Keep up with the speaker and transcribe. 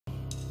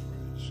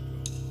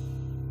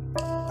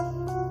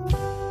Oh,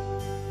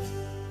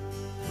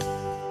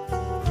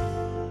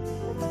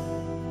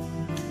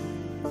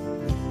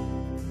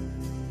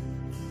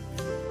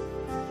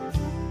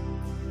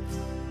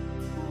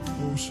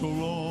 so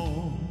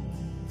long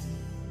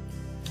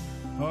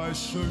I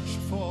searched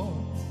for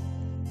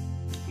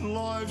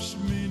life's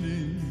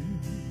meaning,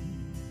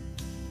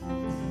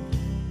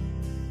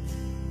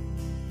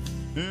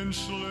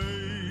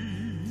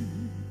 enslaved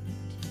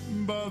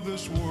by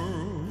this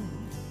world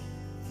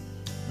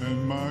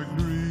and my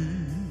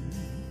greed.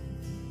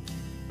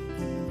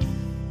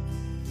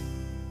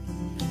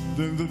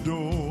 Then the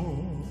door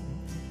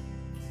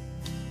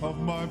of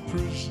my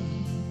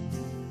prison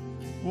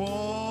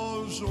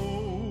was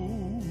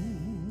opened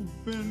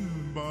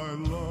by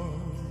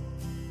love.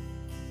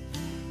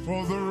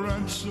 For the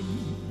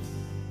ransom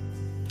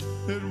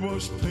it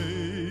was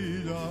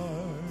paid,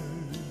 I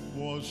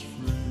was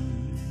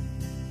free.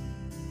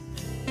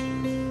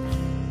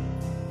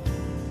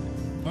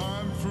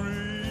 I'm free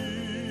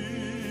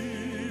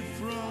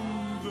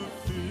from the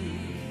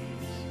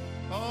fears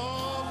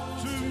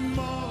of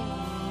tomorrow.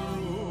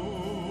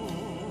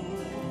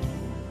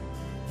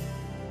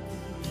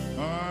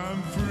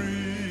 I'm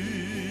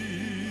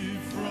free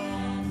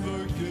from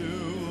the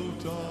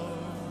guilt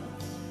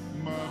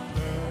of my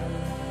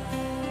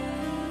past.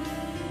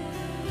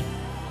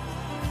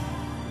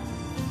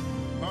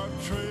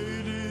 I've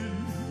traded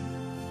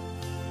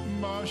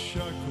my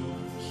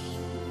shackles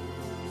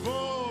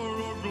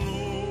for a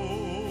glorious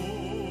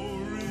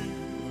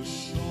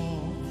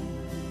song.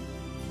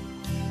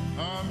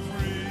 I'm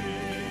free,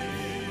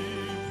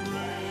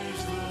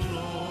 praise the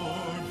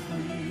Lord,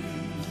 free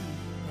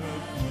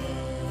at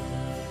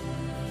last.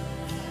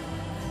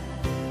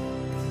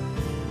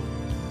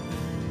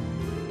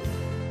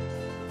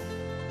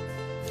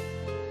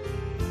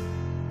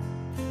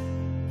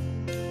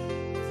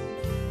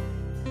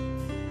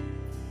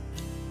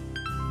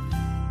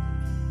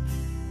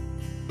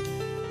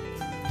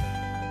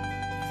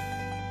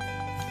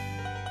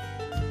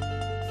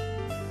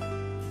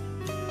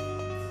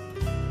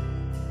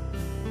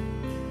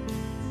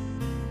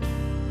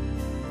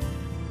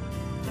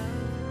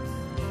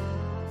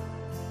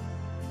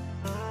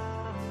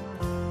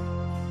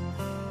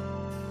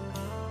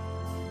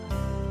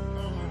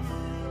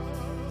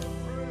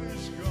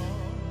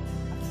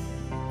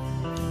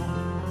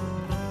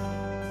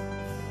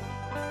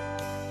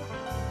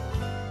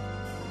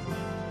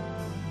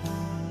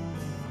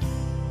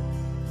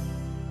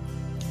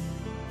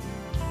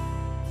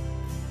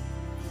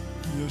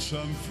 Yes,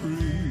 I'm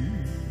free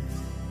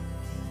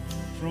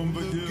from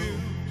the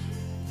guilt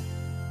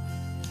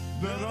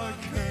that I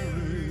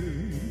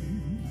carry,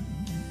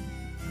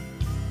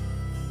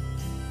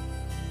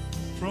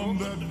 from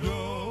that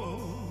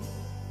dull,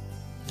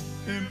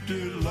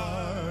 empty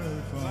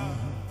life I'm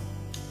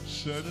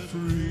set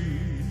free.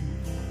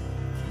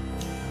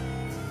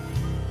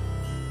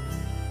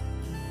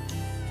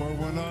 For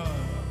when I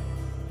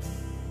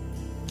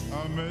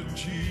met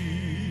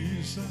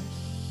Jesus,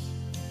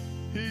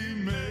 He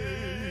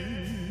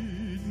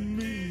made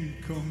me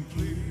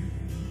complete.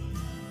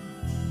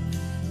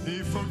 He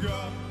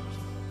forgot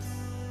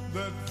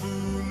that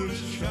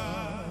foolish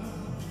child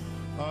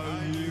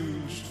I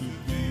used to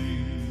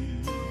be.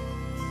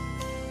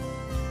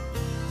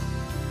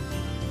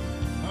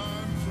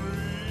 I'm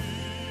free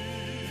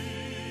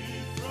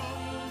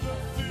from the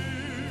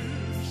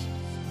fears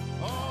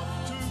of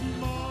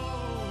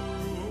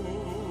tomorrow.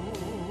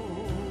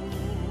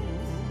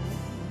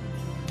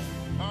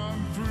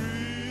 I'm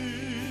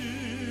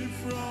free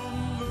from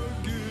the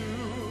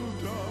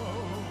guilt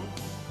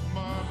of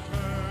my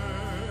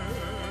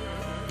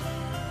past.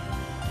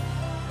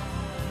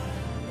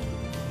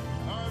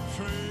 I've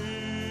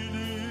traded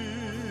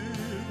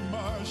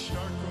my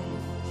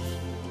shackles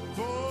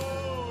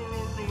for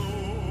a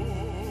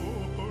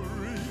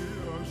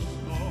glorious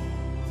song.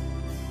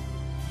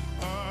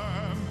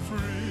 I'm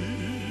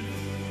free,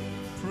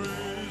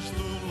 praise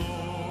the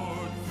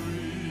Lord,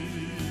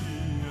 free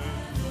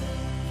at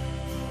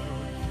last.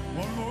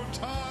 One more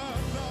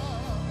time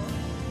now.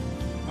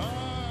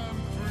 I'm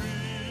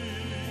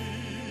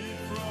free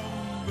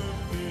from the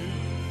fear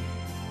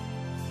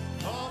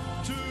of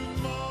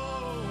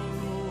tomorrow.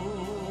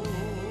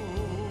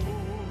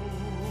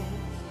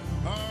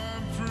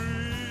 I'm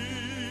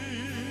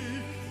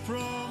free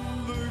from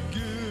the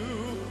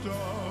guilt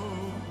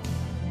of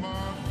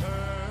my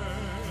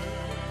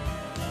past.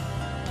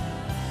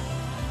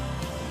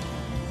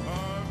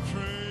 I've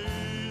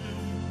traded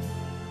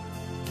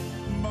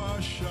my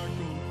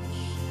shackles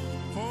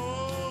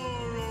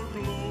for a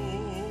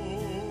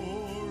glorious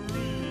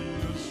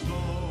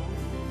song.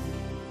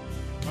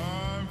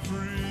 I'm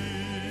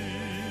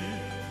free,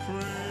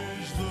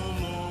 praise the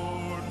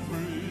Lord,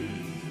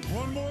 free.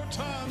 One more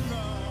time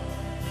now.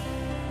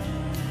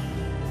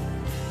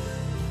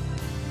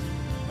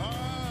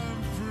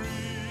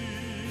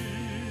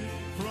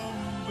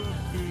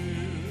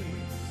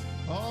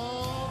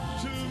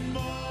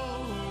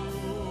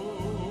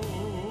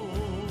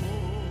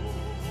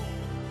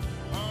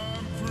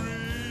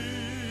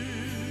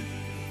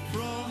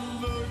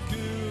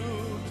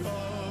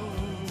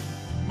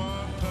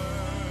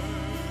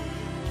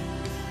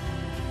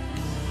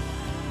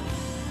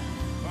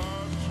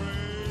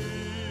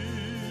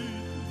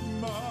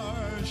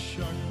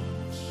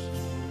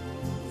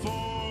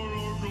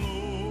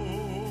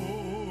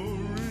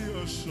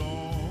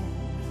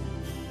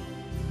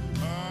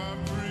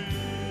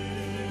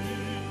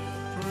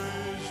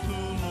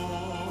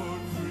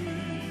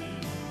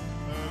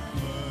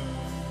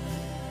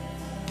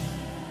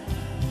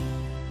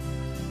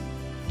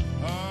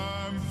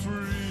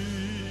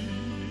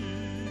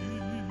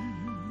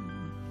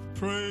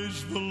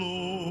 praise the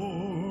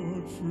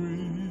Lord,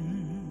 free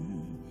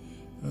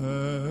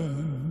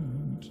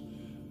and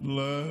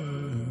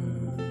glad.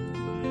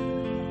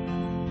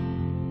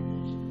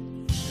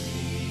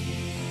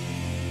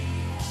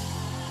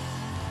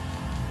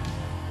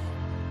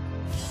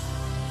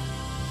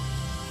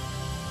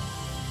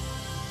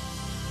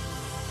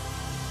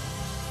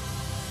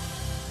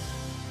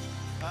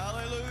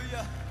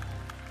 Hallelujah.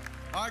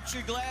 Aren't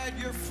you glad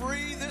you're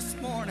free this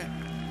morning?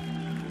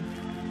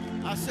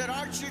 I said,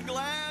 aren't you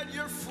glad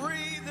you're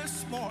free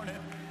this morning?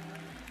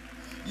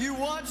 You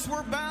once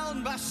were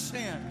bound by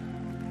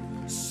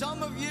sin.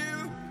 Some of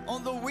you,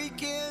 on the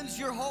weekends,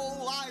 your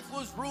whole life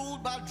was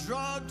ruled by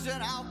drugs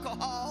and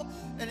alcohol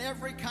and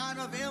every kind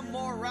of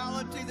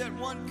immorality that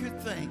one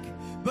could think.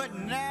 But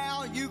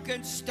now you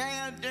can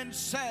stand and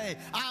say,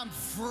 I'm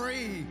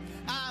free,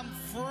 I'm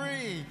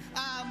free,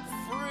 I'm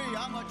free.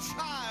 I'm a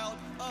child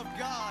of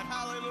God.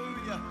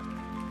 Hallelujah.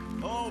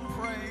 Oh,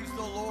 praise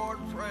the Lord,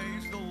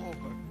 praise the Lord.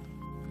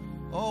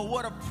 Oh,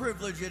 what a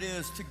privilege it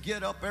is to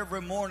get up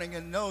every morning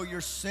and know your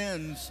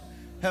sins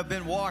have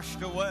been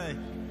washed away,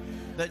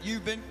 that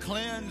you've been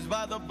cleansed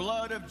by the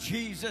blood of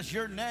Jesus.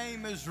 Your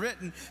name is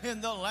written in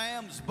the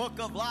Lamb's book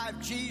of life.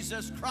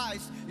 Jesus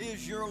Christ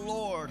is your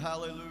Lord.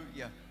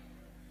 Hallelujah.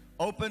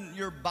 Open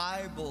your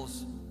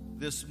Bibles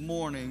this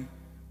morning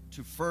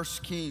to 1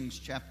 Kings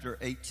chapter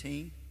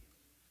 18.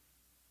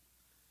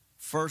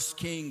 1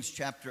 Kings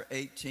chapter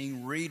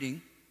 18,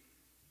 reading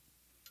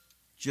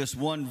just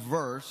one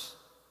verse.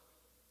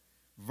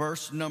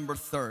 Verse number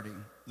 30.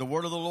 The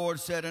word of the Lord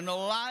said, and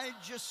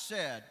Elijah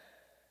said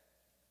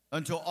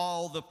unto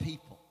all the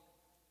people,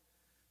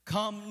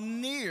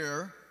 come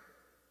near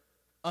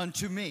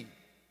unto me.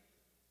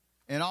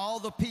 And all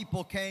the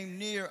people came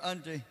near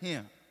unto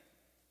him.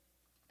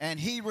 And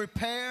he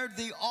repaired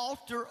the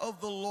altar of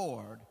the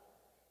Lord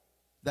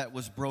that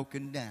was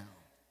broken down.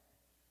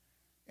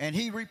 And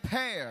he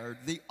repaired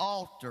the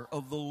altar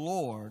of the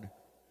Lord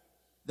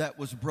that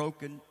was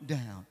broken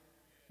down.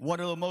 One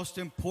of the most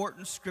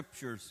important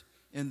scriptures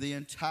in the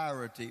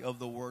entirety of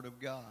the Word of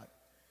God.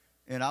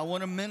 And I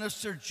want to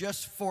minister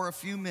just for a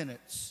few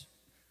minutes.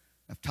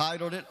 I've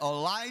titled it,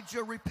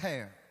 Elijah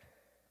Repaired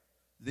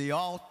the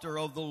Altar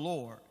of the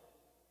Lord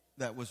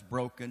that was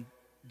broken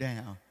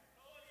down.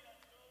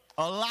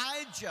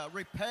 Elijah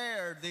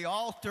repaired the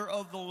altar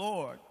of the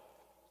Lord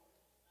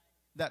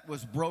that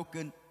was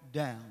broken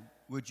down.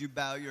 Would you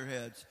bow your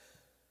heads?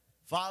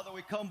 Father,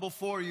 we come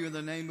before you in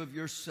the name of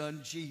your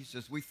Son,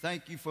 Jesus. We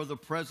thank you for the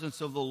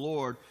presence of the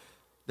Lord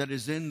that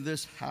is in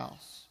this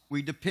house.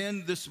 We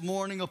depend this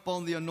morning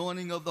upon the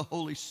anointing of the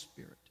Holy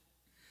Spirit.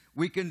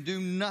 We can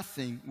do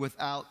nothing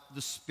without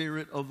the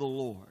Spirit of the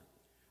Lord.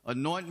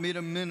 Anoint me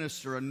to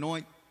minister.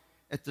 Anoint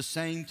at the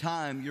same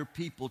time your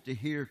people to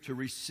hear, to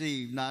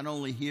receive, not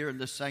only here in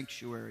the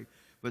sanctuary,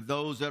 but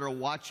those that are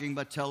watching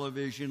by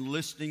television,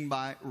 listening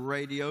by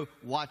radio,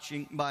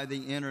 watching by the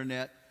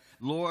internet.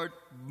 Lord,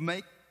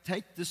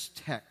 take this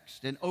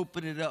text and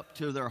open it up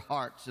to their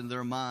hearts and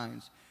their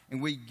minds. And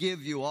we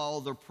give you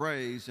all the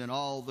praise and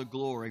all the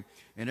glory.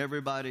 And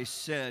everybody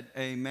said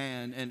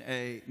amen and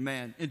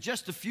amen. In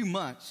just a few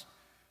months,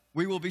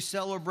 we will be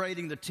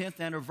celebrating the 10th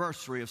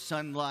anniversary of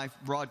Sun Life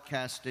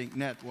Broadcasting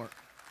Network.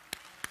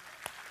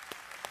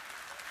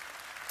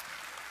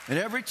 And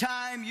every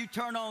time you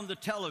turn on the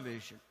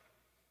television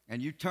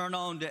and you turn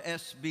on to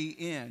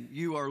SBN,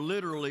 you are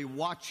literally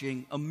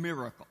watching a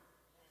miracle.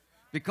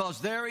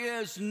 Because there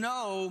is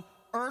no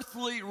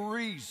earthly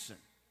reason,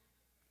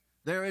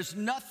 there is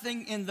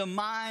nothing in the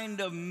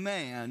mind of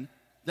man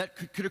that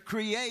could have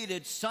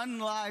created Sun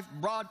Life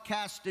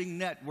Broadcasting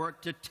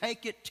Network to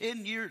take it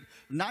 10 years,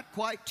 not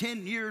quite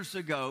 10 years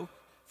ago,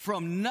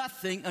 from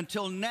nothing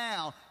until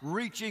now,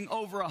 reaching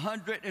over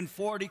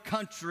 140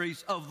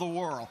 countries of the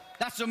world.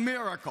 That's a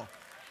miracle.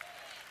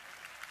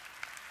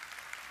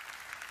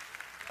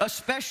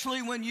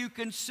 Especially when you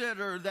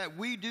consider that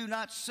we do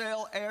not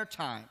sell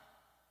airtime.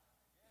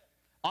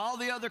 All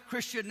the other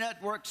Christian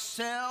networks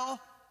sell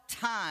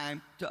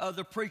time to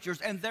other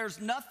preachers, and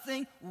there's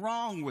nothing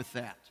wrong with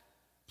that.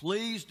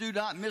 Please do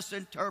not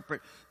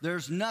misinterpret.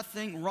 There's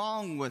nothing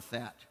wrong with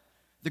that.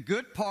 The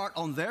good part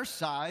on their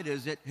side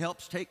is it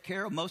helps take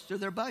care of most of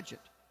their budget.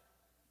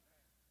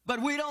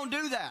 But we don't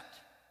do that.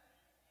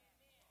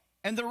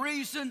 And the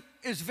reason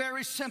is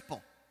very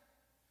simple.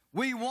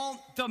 We want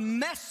the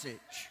message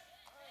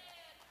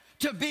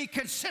to be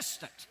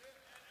consistent.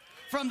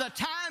 From the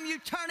time you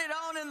turn it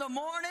on in the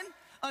morning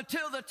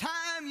until the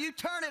time you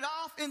turn it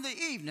off in the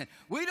evening.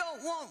 We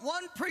don't want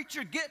one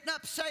preacher getting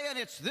up saying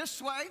it's this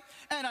way,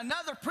 and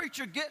another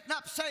preacher getting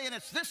up saying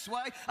it's this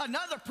way,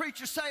 another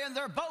preacher saying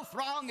they're both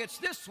wrong, it's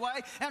this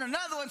way, and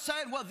another one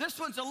saying, well, this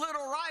one's a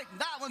little right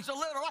and that one's a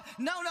little right.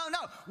 No.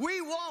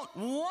 We want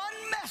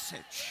one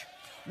message.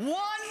 One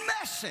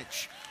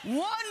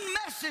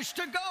message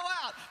to go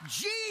out.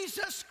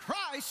 Jesus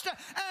Christ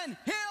and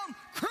Him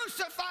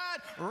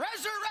crucified,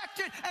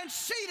 resurrected, and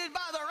seated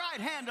by the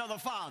right hand of the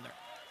Father.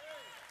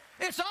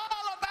 It's all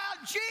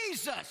about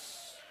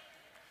Jesus.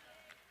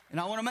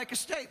 And I want to make a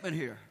statement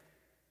here.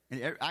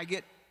 And I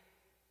get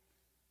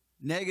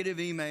negative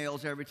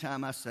emails every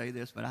time I say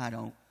this, but I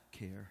don't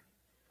care.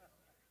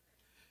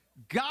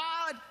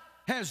 God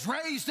has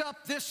raised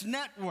up this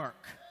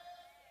network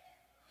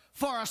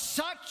for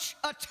such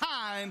a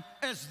time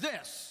as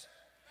this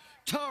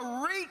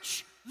to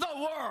reach the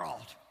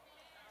world.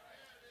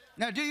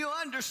 Now, do you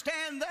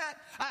understand that?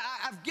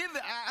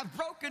 I've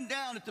broken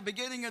down at the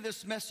beginning of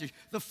this message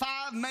the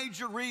 5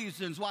 major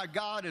reasons why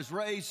God has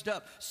raised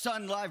up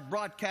Sun Life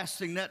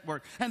Broadcasting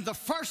Network. And the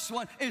first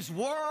one is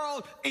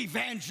world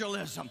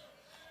evangelism.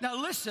 Now,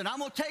 listen, I'm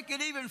going to take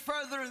it even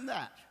further than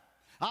that.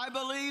 I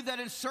believe that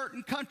in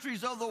certain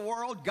countries of the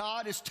world,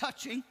 God is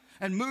touching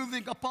and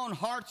moving upon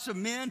hearts of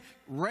men,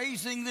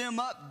 raising them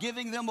up,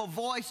 giving them a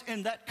voice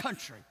in that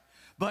country.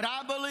 But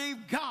I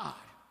believe God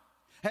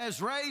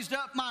has raised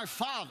up my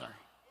father.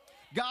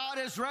 God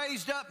has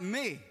raised up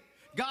me.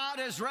 God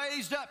has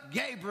raised up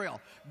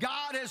Gabriel.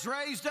 God has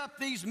raised up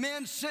these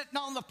men sitting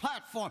on the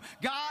platform.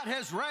 God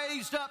has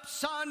raised up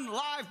Sun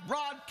Life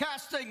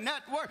Broadcasting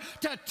Network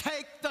to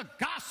take the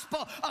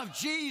gospel of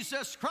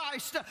Jesus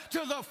Christ to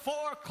the 4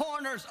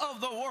 corners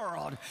of the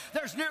world.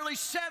 There's nearly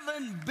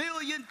 7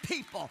 billion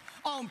people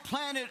on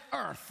planet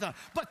Earth,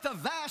 but the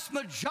vast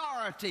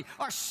majority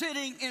are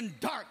sitting in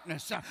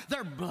darkness.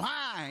 They're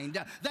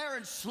blind. They're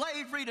in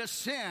slavery to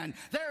sin.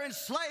 They're in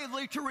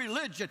slavery to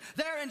religion.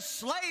 They're in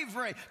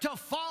slavery to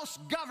false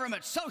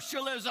government,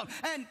 socialism,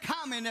 and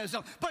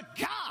communism. But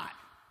God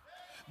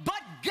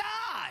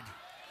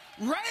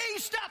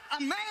raised up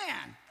a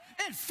man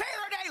in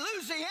Faraday,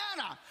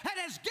 Louisiana, and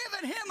has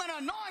given him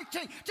an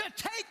anointing to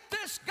take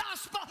this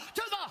gospel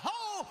to the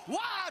whole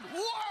wide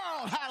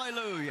world.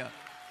 Hallelujah.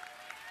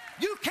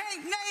 You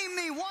can't name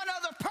me one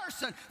other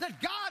person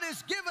that God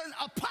has given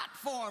a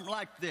platform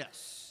like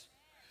this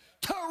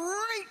to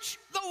reach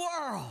the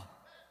world.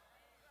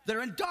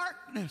 They're in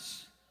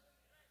darkness.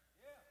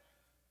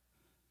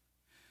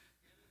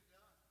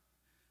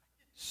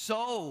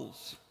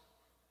 Souls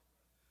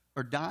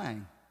are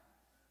dying.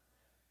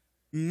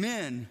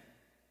 Men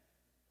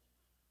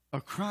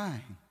are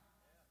crying.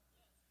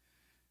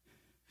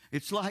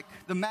 It's like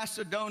the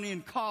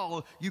Macedonian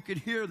call. You could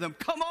hear them,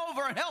 come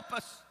over and help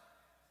us.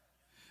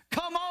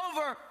 Come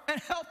over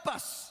and help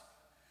us.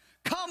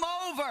 Come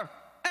over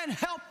and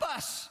help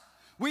us.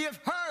 We have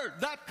heard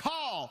that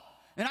call.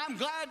 And I'm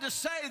glad to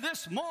say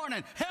this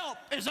morning, help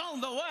is on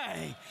the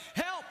way.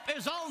 Help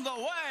is on the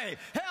way.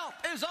 Help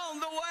is on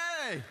the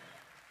way.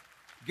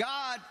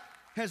 God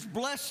has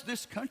blessed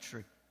this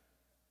country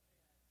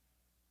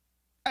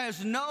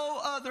as no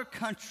other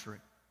country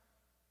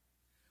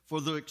for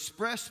the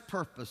express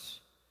purpose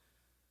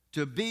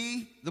to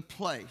be the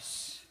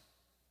place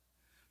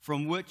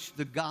from which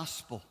the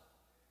gospel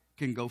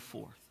can go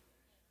forth.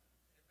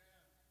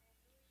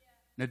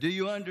 Now, do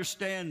you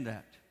understand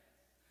that?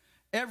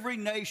 Every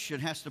nation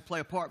has to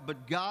play a part,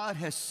 but God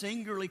has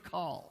singularly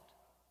called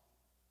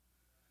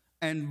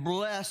and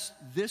blessed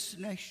this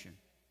nation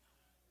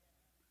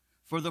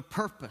for the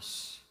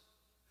purpose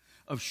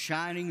of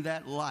shining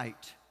that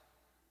light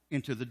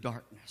into the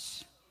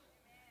darkness.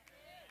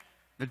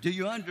 Now, do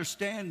you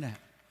understand that?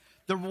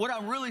 What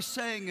I'm really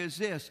saying is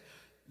this: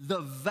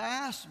 the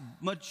vast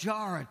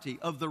majority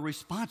of the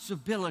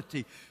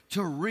responsibility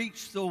to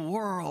reach the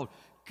world,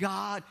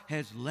 God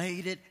has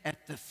laid it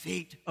at the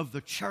feet of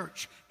the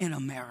church in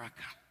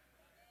America.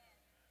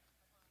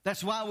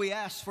 That's why we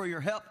ask for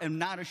your help and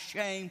not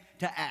ashamed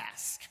to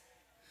ask.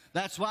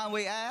 That's why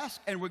we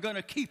ask, and we're going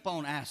to keep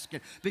on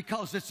asking,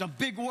 because it's a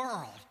big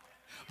world.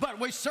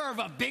 But we serve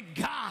a big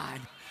God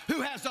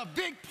who has a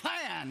big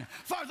plan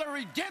for the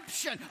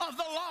redemption of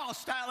the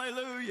lost.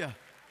 Hallelujah.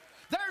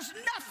 There's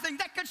nothing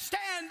that could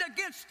stand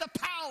against the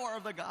power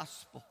of the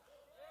gospel.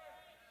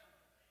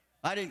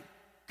 I didn't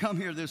come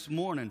here this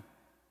morning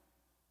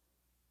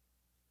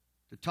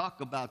to talk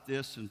about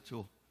this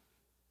until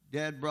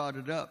Dad brought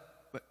it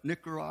up, but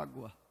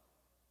Nicaragua.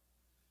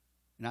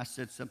 And I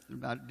said something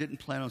about it, didn't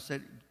plan on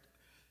saying it.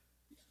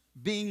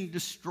 Being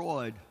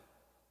destroyed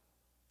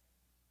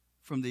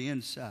from the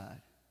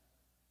inside.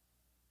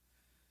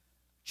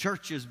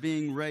 Churches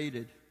being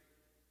raided,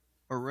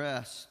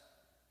 arrests,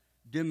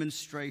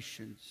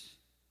 demonstrations.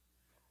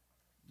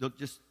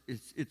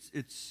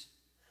 It's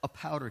a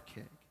powder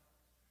keg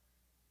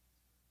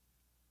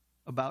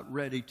about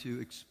ready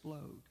to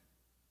explode.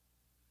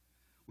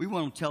 We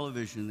went on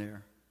television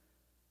there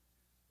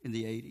in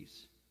the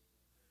 80s.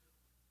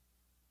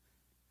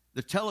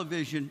 The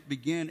television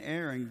began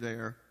airing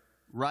there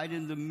right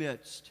in the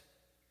midst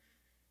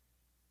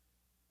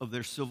of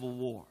their civil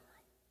war.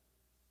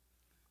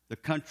 The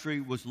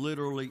country was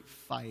literally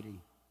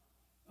fighting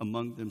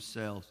among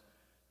themselves.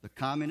 The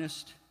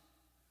communists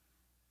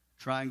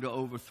trying to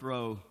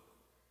overthrow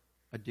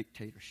a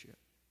dictatorship.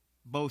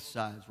 Both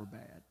sides were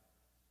bad.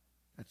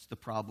 That's the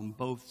problem.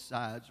 Both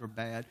sides are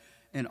bad,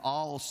 and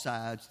all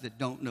sides that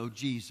don't know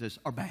Jesus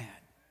are bad.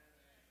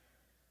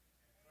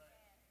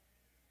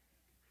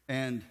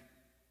 And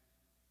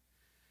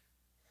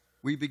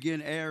we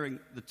began airing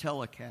the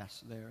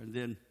telecast there, and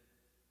then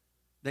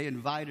they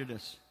invited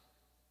us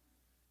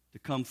to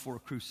come for a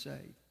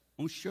crusade.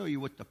 I want to show you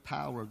what the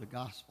power of the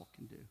gospel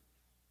can do.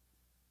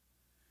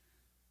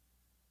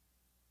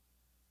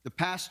 the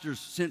pastors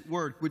sent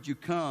word, would you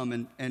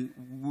come? And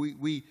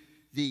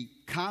the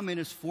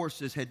communist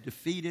forces had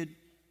defeated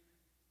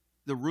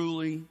the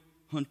ruling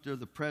junta,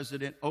 the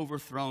president,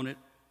 overthrown it,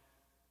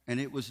 and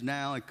it was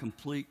now a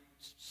complete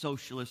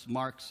socialist,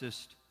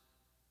 Marxist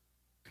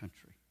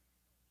country.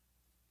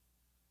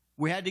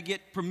 We had to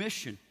get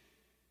permission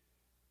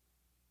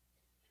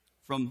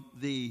from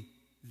the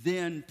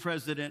then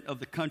president of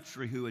the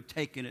country who had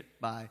taken it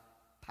by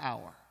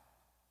power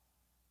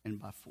and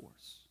by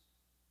force.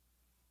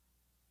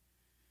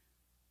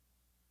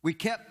 We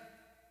kept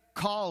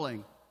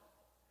calling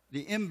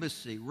the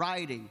embassy,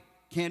 writing,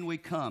 can we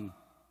come?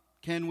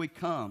 Can we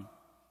come?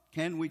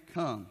 Can we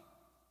come?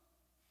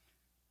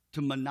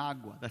 To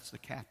Managua, that's the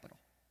capital.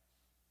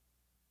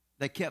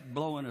 They kept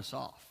blowing us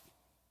off.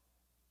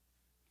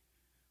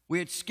 We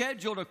had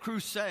scheduled a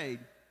crusade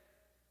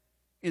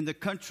in the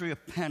country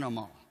of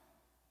Panama.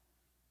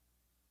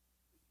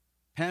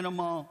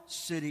 Panama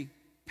City,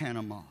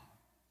 Panama.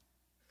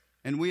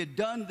 And we had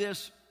done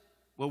this,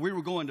 well, we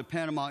were going to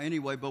Panama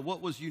anyway, but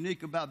what was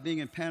unique about being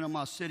in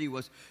Panama City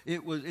was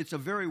it's a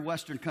very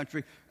Western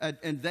country,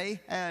 and they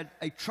had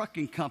a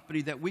trucking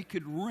company that we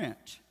could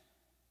rent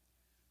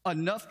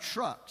enough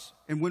trucks.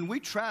 And when we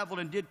traveled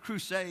and did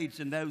crusades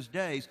in those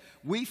days,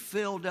 we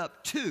filled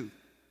up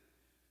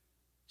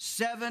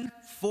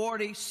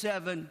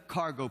 747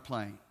 cargo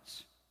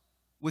planes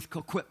with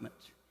equipment.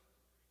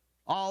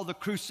 All the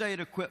crusade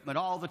equipment,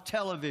 all the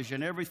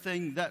television,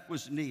 everything that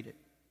was needed.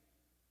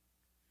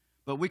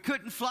 But we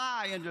couldn't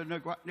fly into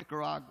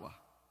Nicaragua.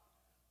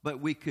 But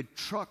we could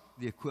truck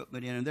the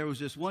equipment in. And there was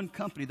this one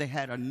company, they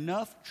had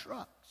enough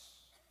trucks.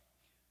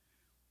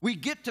 We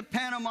get to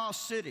Panama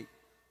City.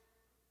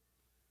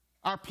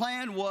 Our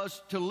plan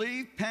was to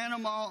leave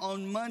Panama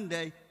on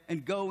Monday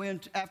and go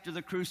in after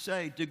the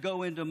crusade to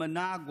go into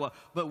Managua.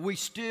 But we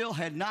still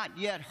had not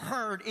yet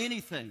heard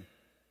anything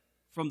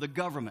from the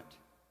government.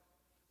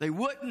 They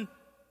wouldn't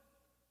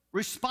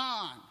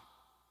respond.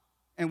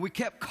 And we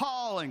kept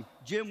calling.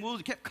 Jim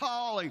Woolsey kept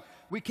calling.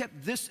 We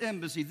kept this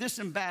embassy, this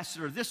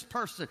ambassador, this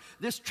person,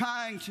 this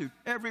trying to,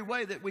 every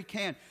way that we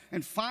can.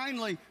 And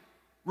finally,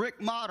 Rick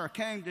Motter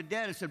came to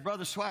Dad and said,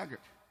 Brother Swaggart,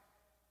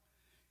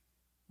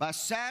 by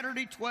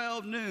Saturday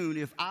 12 noon,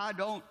 if I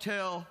don't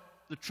tell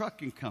the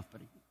trucking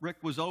company, Rick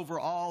was over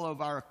all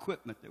of our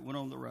equipment that went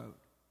on the road.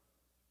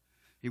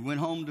 He went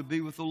home to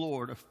be with the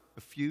Lord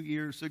a few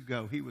years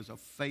ago. He was a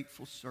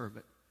faithful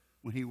servant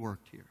when he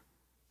worked here.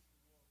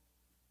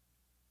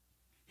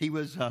 He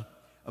was a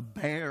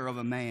bear of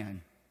a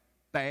man,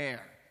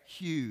 bear,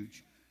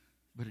 huge,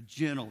 but a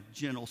gentle,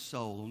 gentle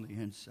soul on the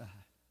inside.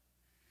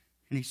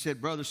 And he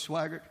said, Brother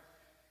Swaggart,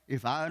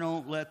 if I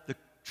don't let the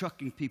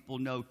trucking people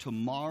know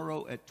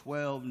tomorrow at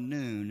 12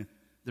 noon,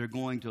 they're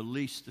going to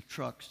lease the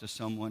trucks to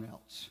someone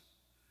else.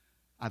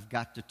 I've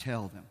got to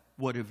tell them.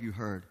 What have you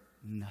heard?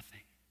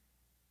 Nothing.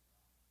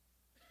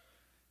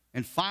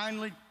 And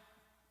finally,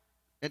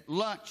 at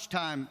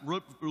lunchtime,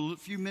 a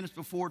few minutes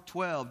before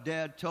 12,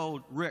 Dad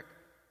told Rick,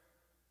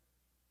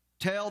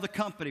 tell the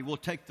company we'll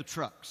take the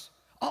trucks.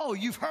 Oh,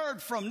 you've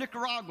heard from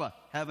Nicaragua.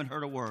 Haven't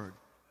heard a word.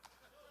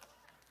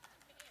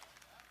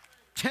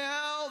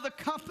 Tell the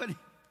company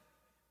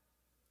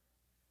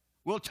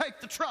we'll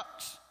take the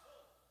trucks.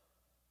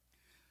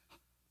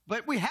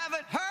 But we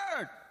haven't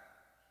heard.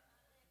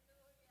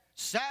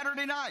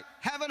 Saturday night,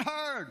 haven't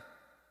heard.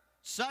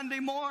 Sunday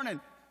morning,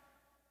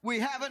 we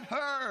haven't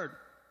heard.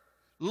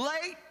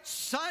 Late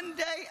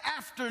Sunday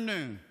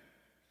afternoon,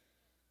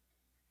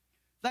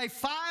 they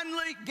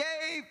finally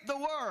gave the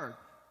word.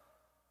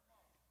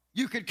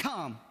 You could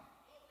come.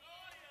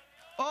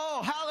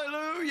 Oh,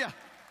 hallelujah.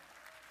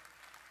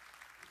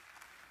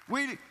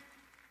 We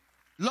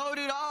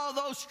loaded all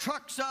those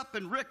trucks up,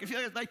 and Rick,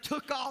 they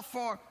took off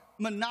for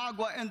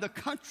Managua, and the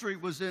country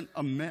was in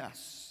a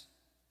mess.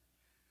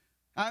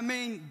 I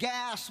mean,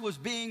 gas was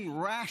being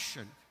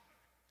rationed.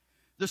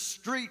 The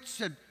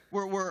streets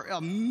were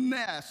a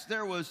mess.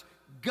 There was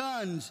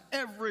guns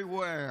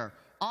everywhere.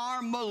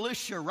 Armed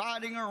militia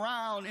riding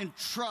around in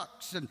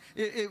trucks, and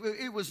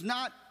it was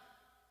not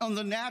on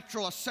the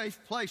natural a safe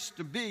place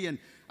to be. And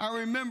I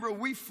remember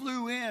we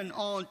flew in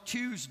on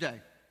Tuesday,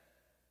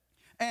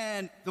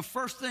 and the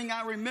first thing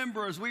I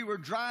remember as we were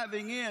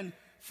driving in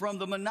from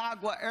the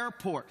Managua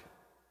airport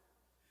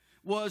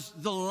was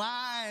the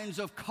lines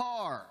of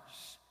cars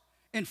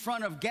in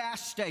front of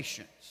gas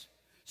stations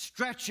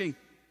stretching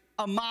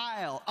a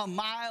mile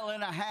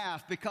and a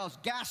half, because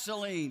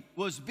gasoline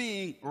was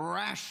being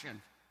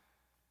rationed.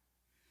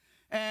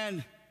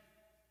 And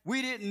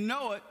we didn't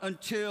know it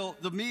until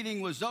the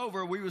meeting was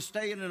over. We were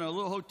staying in a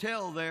little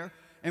hotel there,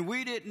 and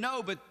we didn't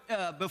know, but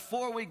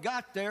before we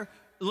got there,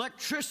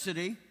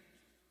 electricity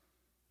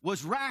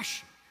was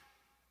rationed.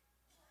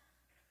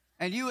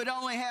 And you would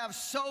only have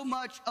so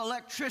much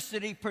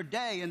electricity per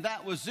day, and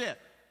that was it.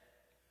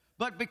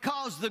 But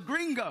because the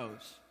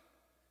gringos,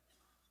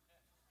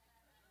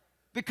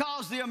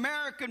 because the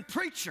American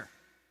preacher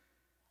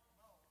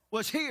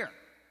was here,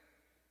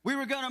 we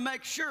were going to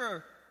make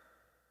sure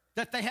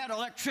that they had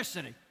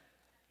electricity.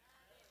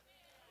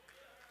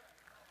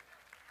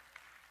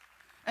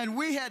 And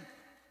we had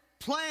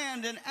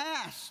planned and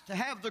asked to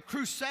have the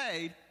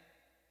crusade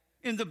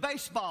in the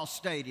baseball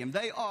stadium.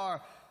 They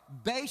are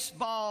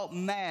baseball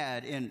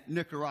mad in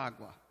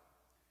Nicaragua.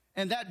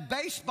 And that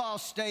baseball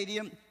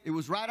stadium, it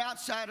was right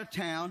outside of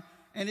town,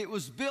 and it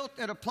was built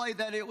at a place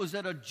that it was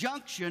at a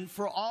junction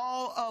for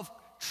all of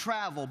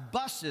travel.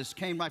 Buses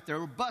came right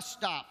there, bus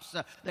stops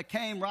that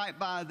came right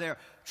by there,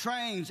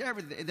 trains,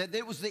 everything.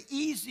 It was the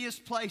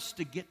easiest place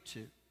to get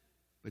to.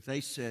 But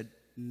they said,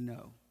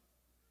 no,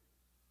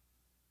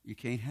 you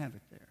can't have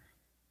it there.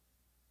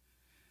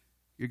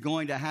 You're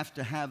going to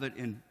have it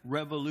in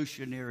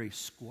Revolutionary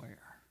Square.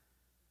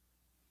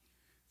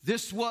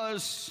 This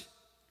was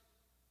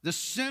the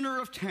center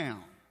of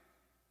town.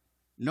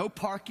 No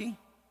parking,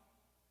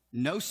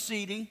 no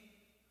seating,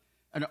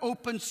 an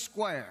open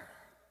square.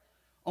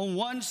 On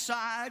one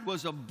side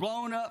was a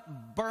blown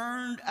up,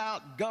 burned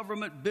out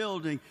government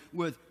building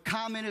with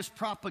communist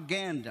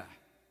propaganda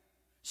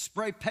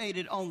spray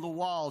painted on the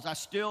walls. I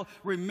still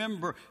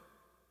remember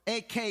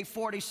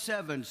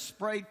AK-47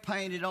 spray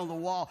painted on the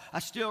wall. I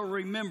still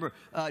remember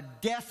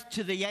death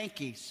to the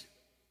Yankees.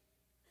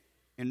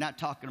 And not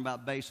talking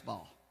about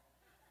baseball.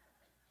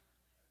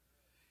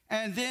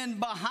 And then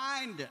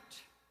behind it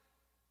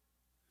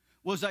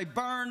was a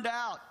burned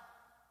out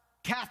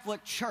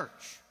Catholic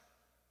church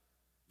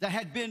that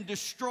had been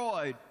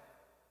destroyed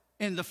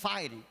in the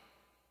fighting.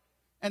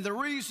 And the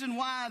reason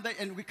why,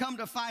 and we come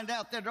to find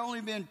out there had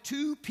only been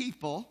 2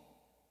 people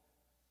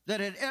that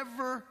had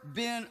ever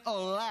been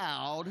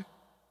allowed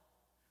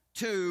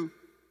to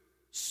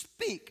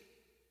speak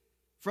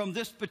from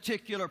this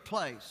particular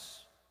place: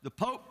 the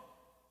Pope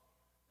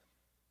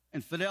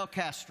and Fidel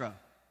Castro.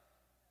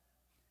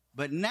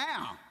 But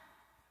now,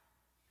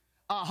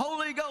 a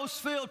Holy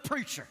Ghost-filled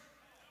preacher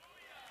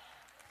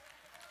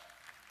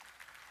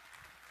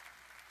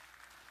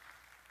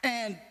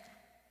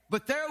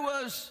but there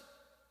was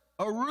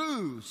a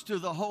ruse to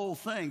the whole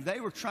thing. They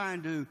were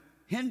trying to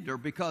hinder,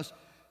 because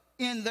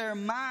in their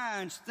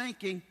minds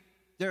thinking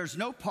there's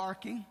no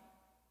parking,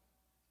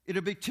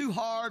 it'll be too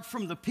hard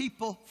from the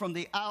people from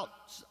the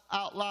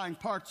outlying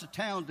parts of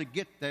town to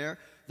get there.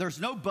 There's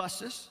no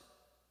buses.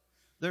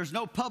 There's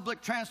no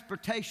public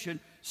transportation,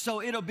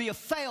 so it'll be a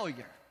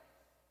failure.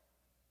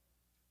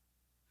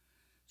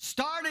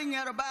 Starting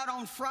at about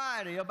on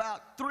Friday,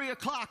 about 3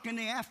 o'clock in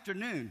the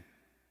afternoon,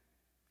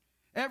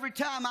 every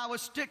time I would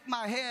stick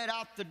my head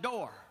out the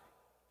door,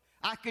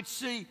 I could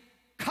see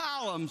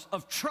columns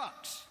of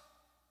trucks.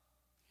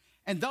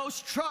 And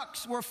those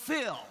trucks were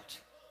filled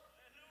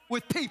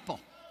with people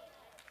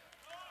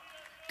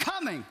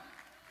coming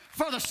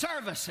for the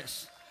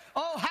services.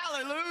 Oh,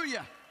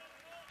 hallelujah.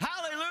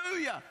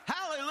 Hallelujah.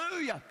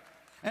 Hallelujah.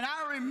 And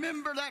I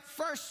remember that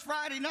first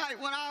Friday night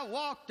when I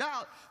walked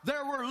out,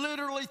 there were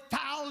literally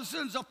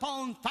thousands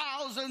upon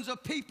thousands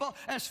of people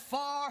as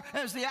far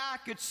as the eye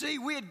could see.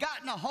 We had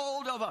gotten a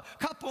hold of a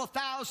couple of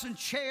thousand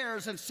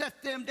chairs and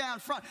set them down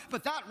front,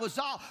 but that was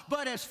all.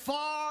 But as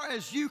far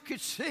as you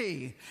could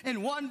see,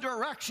 in one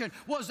direction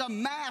was a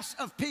mass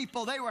of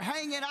people. They were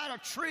hanging out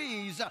of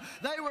trees.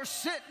 They were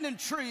sitting in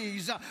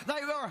trees.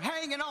 They were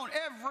hanging on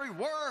every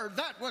word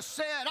that was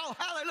said. Oh,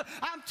 hallelujah.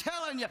 I'm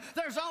telling you,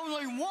 there's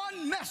only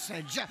one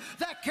message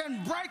that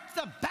can break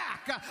the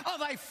back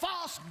of a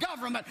false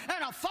government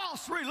and a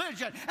false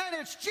religion, and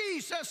it's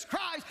Jesus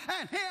Christ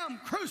and Him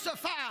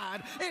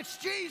crucified. It's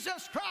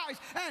Jesus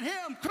Christ and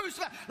Him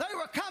crucified. They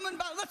were coming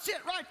by. That's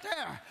it right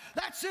there.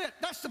 That's it.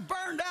 That's the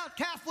burned out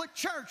Catholic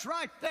Church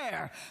right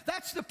there.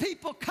 That's the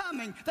people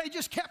coming. They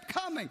just kept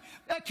coming.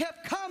 They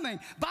kept coming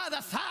by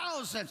the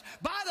thousands,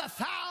 by the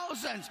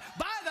thousands,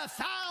 by the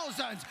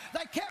thousands.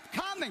 They kept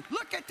coming.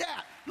 Look at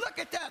that. Look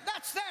at that.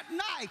 That's that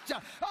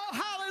night. Oh,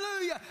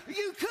 hallelujah.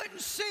 You couldn't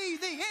see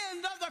the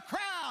end of the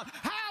crowd.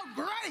 How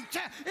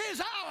great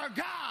is our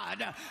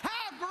God?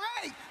 How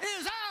great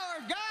is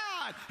our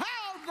God?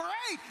 How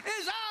great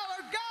is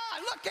our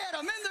God? Look at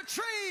them in the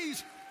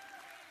trees.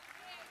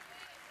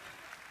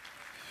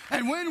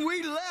 And when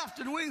we left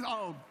and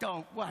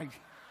don't wait.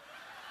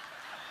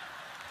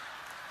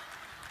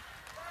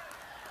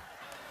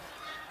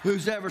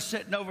 Who's ever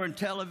sitting over in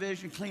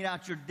television, clean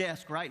out your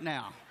desk right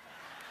now.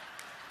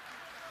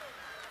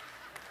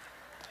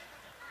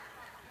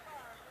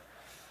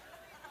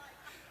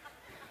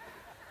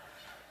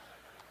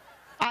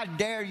 I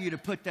dare you to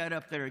put that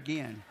up there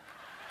again.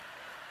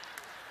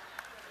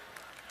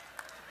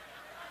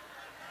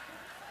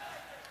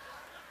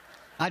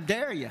 I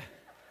dare you.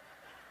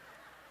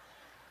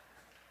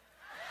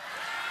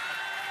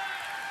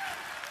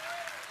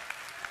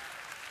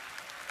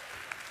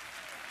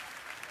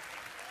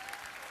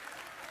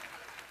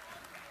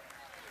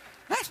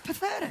 That's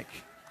pathetic.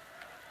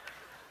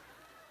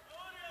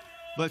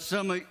 But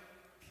some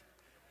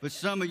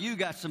of you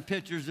got some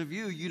pictures of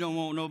you don't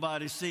want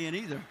nobody seeing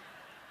either.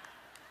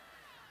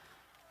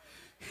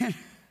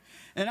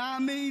 And I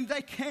mean,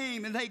 they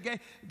came and they gave,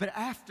 but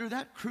after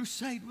that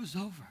crusade was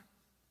over,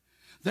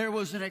 there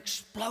was an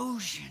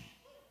explosion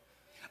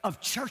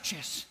of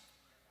churches.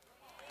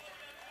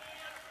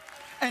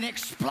 An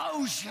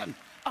explosion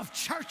of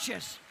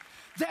churches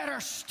that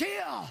are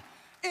still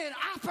in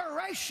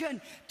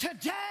operation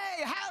today.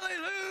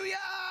 Hallelujah.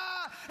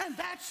 And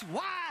that's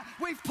why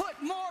we've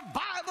put more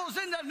Bibles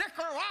into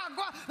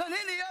Nicaragua than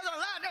any other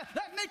land.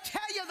 Let me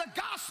tell you, the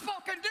gospel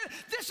can do.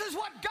 This is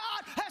what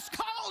God has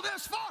called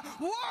us for,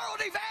 world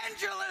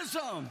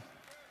evangelism.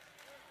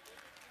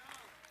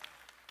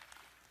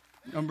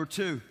 Number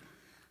two,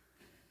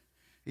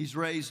 he's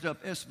raised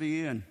up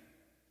SBN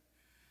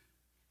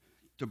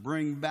to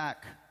bring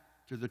back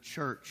to the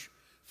church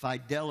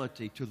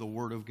fidelity to the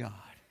Word of God.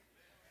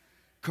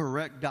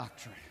 Correct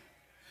doctrine.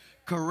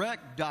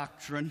 Correct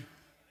doctrine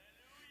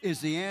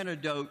is the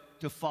antidote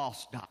to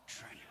false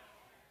doctrine.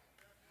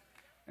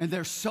 And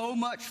there's so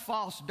much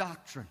false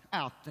doctrine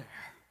out there.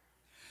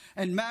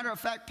 And matter of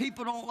fact,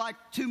 people don't like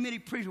too many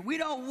preachers. We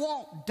don't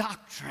want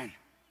doctrine.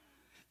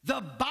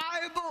 The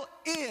Bible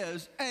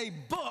is a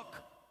book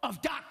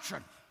of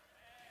doctrine.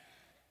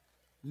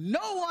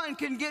 No one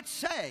can get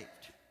saved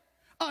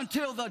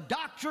until the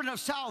doctrine of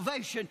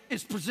salvation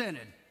is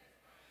presented.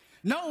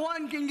 No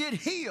one can get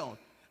healed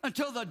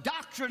until the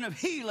doctrine of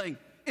healing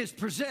is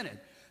presented.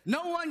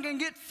 No one can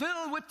get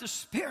filled with the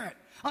Spirit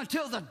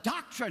until the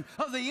doctrine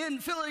of the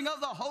infilling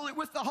of the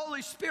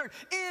Holy Spirit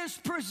is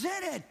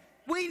presented.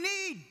 We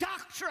need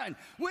doctrine.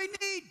 We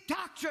need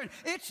doctrine.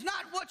 It's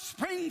not what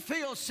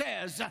Springfield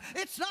says.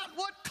 It's not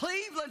what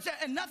Cleveland says.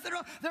 And nothing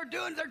wrong. They're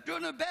doing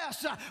the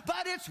best.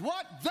 But it's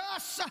what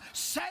thus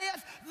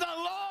saith the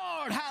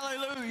Lord.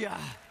 Hallelujah.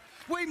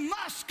 We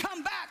must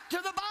come back to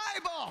the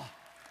Bible.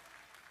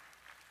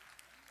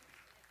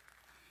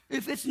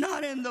 If it's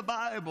not in the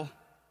Bible,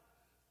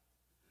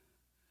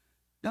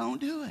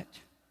 don't do it.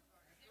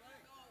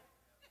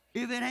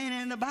 If it ain't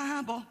in the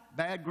Bible,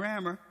 bad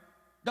grammar,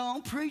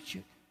 don't preach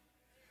it.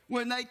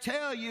 When they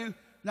tell you,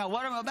 now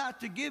what I'm about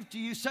to give to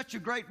you, such a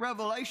great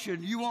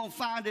revelation, you won't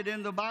find it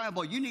in the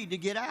Bible, you need to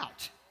get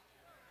out.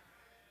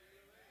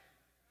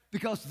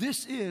 Because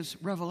this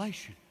is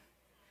revelation,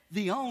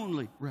 the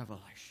only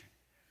revelation.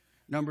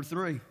 Number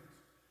three,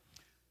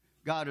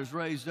 God has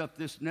raised up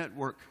this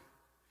network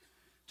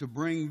to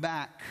bring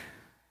back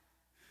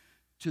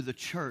to the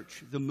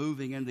church the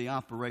moving and the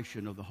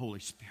operation of the Holy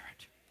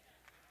Spirit.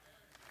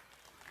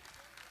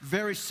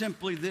 Very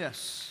simply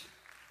this,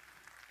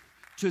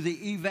 to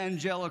the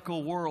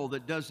evangelical world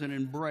that doesn't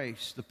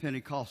embrace the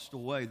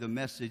Pentecostal way, the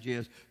message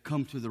is,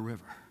 come to the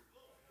river.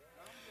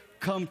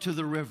 Come to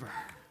the river.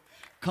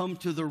 Come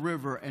to the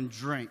river and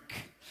drink.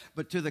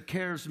 But to the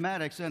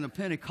charismatics and the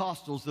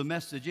Pentecostals, the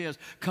message is,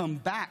 come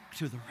back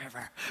to the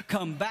river.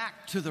 Come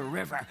back to the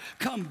river.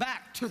 Come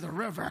back to the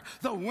river.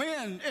 The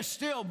wind is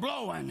still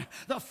blowing.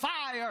 The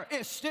fire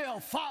is still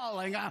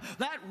falling.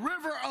 That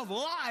river of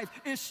life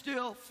is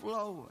still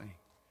flowing.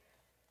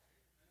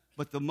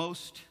 But the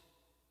most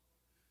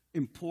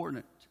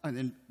important,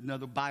 and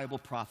another Bible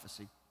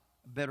prophecy,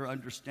 a better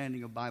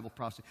understanding of Bible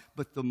prophecy,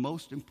 but the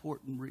most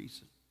important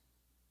reason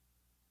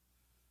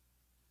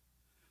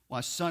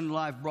why Sun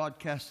Life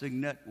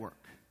Broadcasting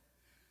Network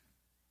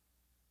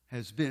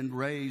has been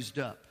raised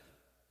up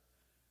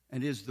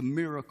and is the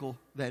miracle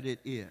that it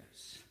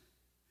is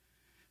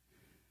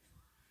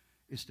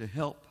to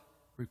help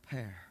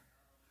repair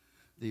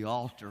the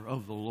altar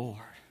of the Lord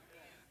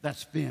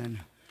that's been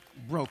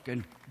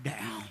broken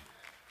down.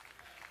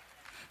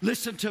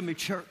 Listen to me,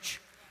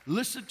 church.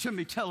 Listen to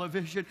me,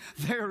 television.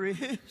 There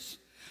is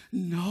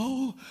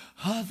no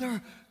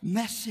other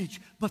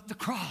message but the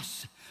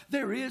cross.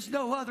 There is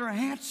no other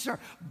answer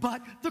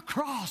but the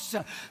cross.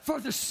 For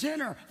the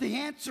sinner, the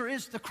answer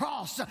is the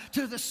cross.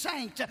 To the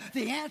saint,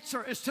 the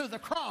answer is to the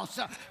cross.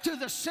 To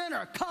the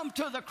sinner, come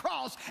to the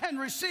cross and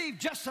receive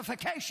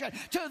justification.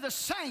 To the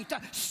saint,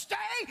 stay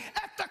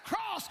at the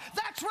cross.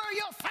 That's where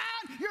you'll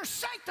find your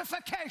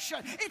sanctification.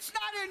 It's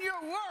not in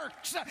your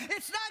works.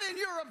 It's not in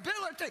your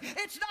ability.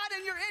 It's not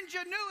in your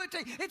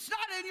ingenuity. It's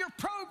not in your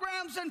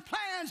programs and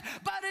plans,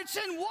 but it's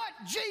in what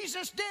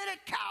Jesus did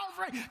at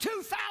Calvary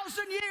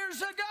 2,000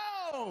 years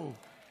ago.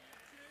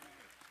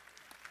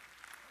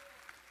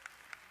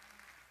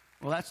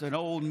 Well, that's an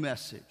old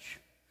message.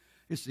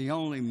 It's the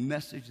only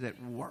message that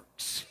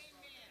works.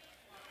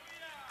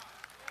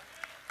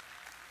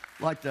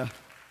 Like the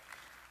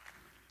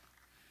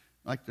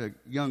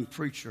young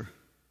preacher,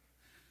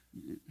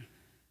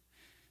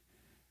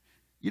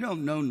 you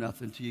don't know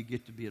nothing till you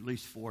get to be at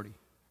least 40.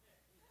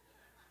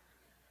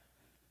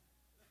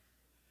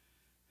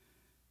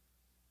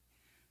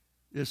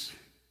 This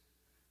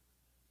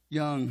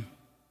young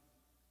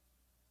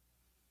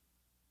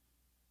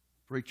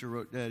preacher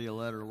wrote Daddy a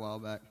letter a while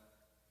back.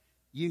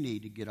 You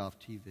need to get off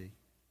TV.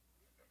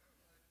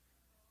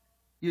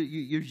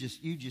 You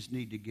just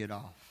need to get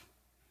off.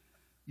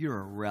 You're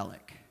a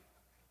relic.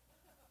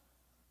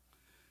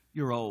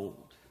 You're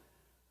old.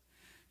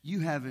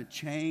 You haven't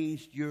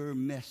changed your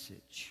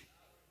message.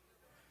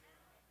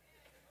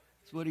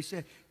 That's what he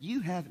said.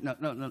 You haven't. No,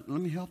 let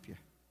me help you.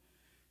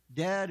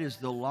 Dad is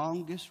the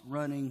longest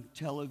running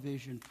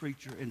television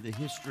preacher in the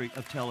history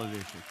of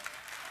television.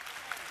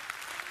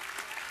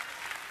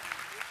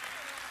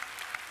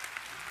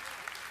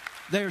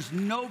 There's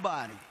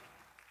nobody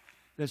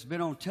that's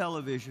been on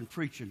television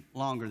preaching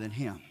longer than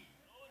him.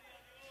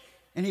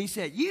 And he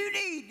said, you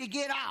need to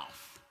get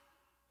off.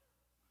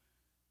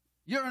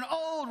 You're an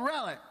old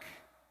relic.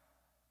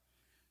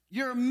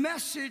 Your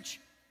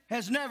message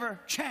has never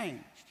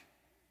changed.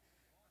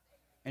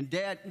 And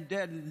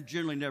Dad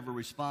generally never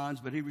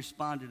responds, but he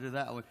responded to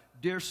that one.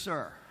 Dear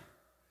sir,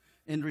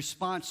 in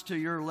response to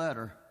your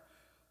letter,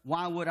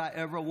 why would I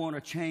ever want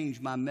to change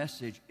my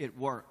message? It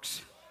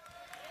works.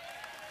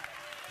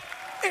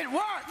 It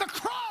works. The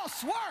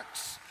cross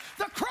works.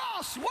 The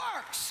cross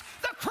works.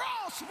 The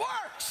cross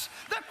works.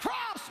 The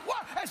cross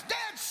works. As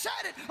Dad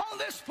said it on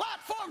this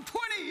platform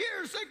 20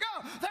 years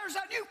ago, there's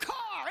a new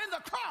car in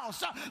the cross.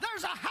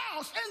 There's a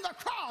house in the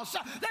cross.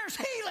 There's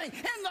healing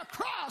in the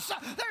cross.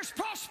 There's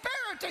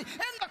prosperity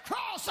in the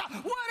cross.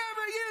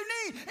 Whatever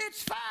you need,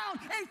 it's found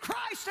in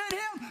Christ and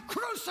Him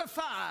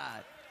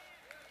crucified.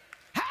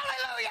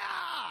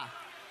 Hallelujah!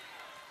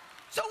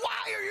 So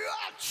why are you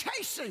out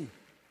chasing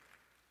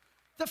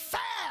the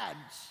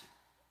fads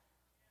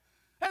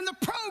and the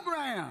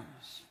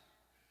programs?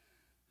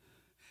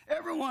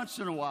 Every once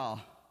in a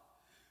while,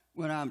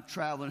 when I'm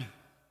traveling,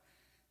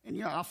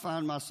 and I'll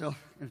find myself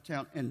in a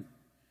town and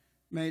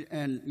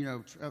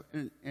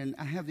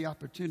I have the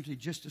opportunity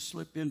just to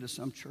slip into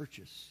some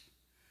churches.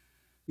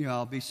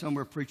 I'll be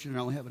somewhere preaching and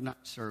I'll have a night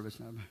service,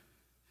 and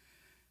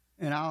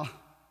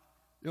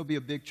there'll be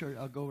a big church.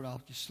 I'll go and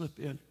I'll just slip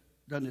in.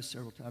 Done this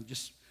several times.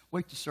 Just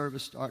wait till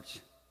service starts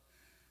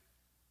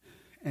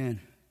and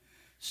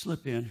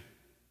slip in and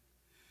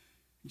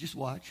just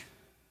watch.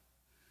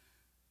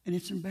 And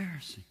it's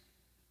embarrassing.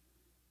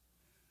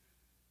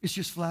 It's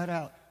just flat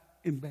out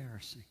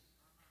embarrassing.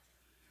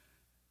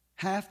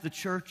 Half the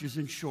church is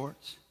in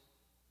shorts.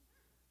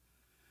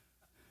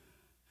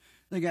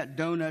 They got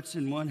donuts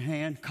in one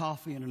hand,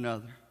 coffee in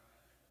another,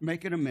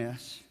 making a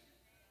mess.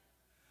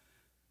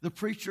 The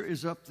preacher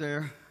is up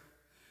there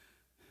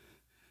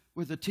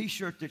with a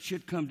T-shirt that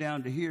should come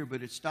down to here,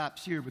 but it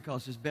stops here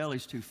because his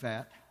belly's too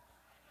fat.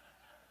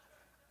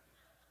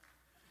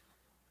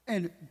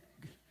 And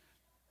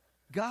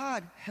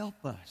God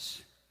help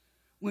us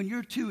when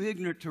you're too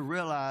ignorant to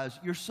realize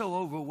you're so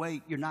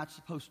overweight you're not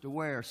supposed to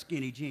wear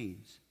skinny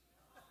jeans.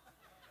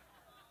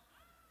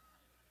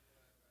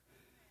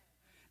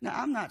 Now,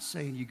 I'm not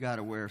saying you got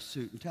to wear a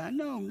suit and tie.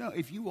 No.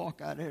 If you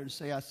walk out there and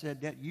say, I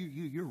said that,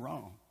 you're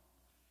wrong.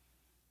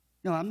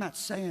 No, I'm not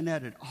saying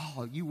that at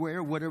all. You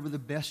wear whatever the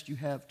best you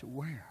have to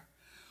wear.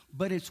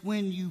 But it's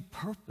when you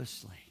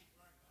purposely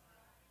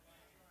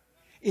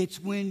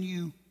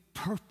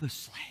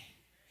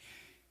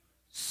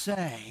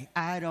say,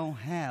 I don't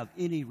have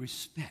any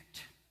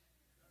respect.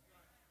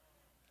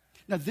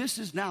 Now, this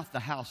is not the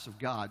house of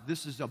God.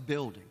 This is a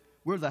building.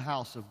 We're the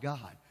house of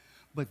God.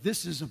 But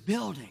this is a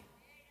building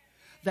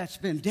that's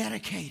been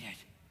dedicated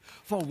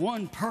for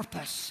one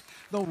purpose,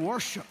 the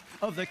worship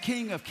of the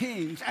King of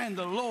Kings and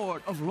the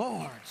Lord of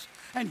Lords.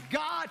 And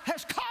God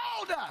has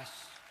called us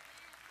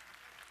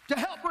to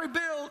help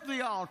rebuild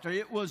the altar.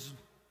 It was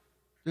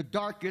the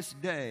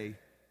darkest day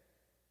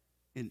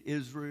in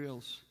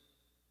Israel's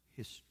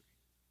history.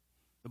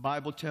 The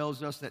Bible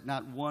tells us that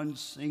not one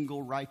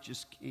single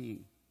righteous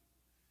king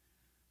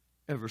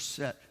ever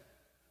sat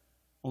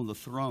on the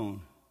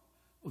throne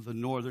of the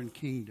northern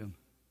kingdom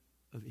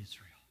of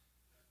Israel.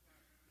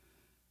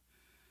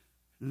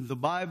 The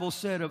Bible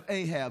said of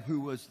Ahab, who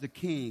was the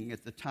king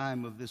at the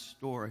time of this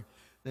story,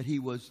 that he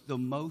was the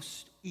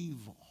most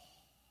evil.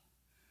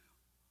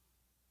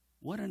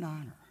 What an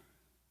honor.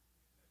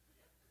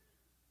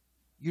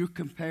 You're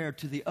compared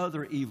to the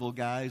other evil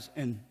guys,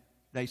 and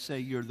they say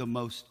you're the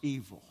most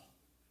evil.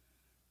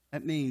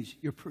 That means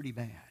you're pretty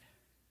bad.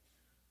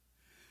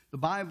 The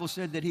Bible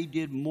said that he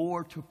did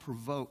more to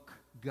provoke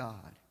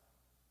God,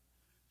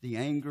 the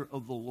anger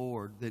of the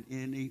Lord, than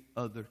any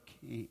other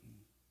king.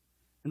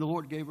 And the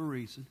Lord gave a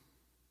reason.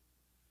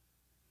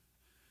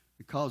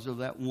 Because of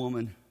that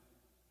woman,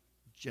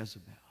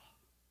 Jezebel.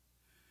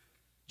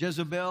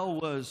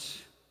 Jezebel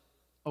was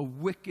a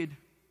wicked,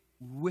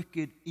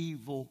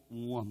 evil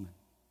woman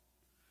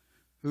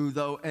who,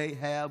 though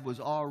Ahab was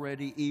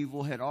already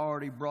evil, had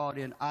already brought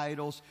in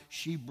idols,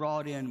 she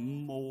brought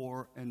in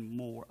more and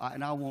more.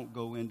 And I won't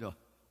go into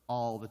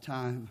all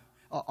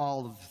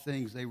of the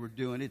things they were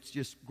doing. It's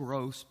just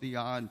gross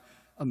beyond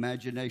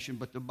imagination.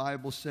 But the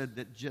Bible said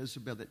that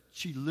Jezebel, that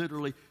she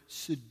literally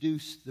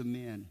seduced the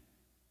men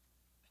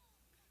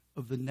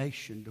of the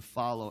nation to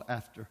follow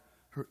after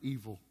her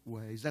evil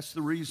ways. That's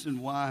the reason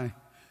why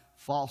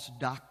false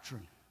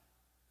doctrine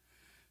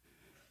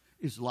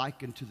is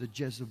likened to the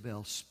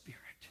Jezebel spirit.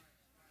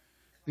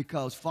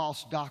 Because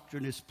false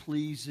doctrine is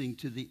pleasing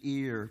to the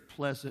ear,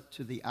 pleasant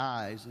to the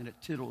eyes, and it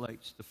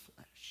titillates the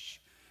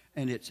flesh.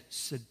 And it's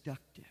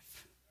seductive.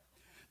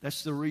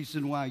 That's the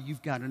reason why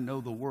you've got to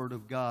know the Word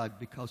of God,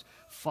 because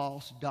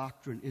false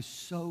doctrine is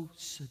so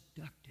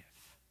seductive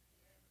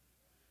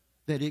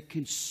that it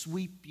can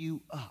sweep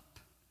you up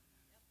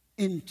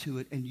into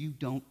it and you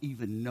don't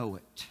even know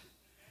it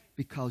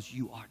because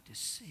you are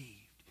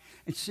deceived.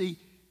 And see,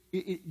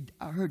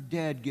 I heard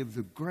Dad give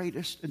the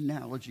greatest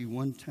analogy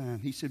one time.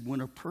 He said,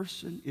 when a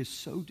person is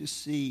so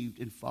deceived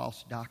in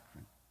false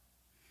doctrine,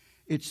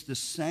 It's the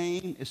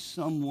same as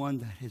someone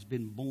that has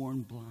been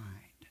born blind.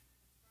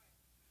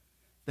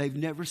 They've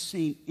never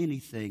seen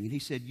anything. And he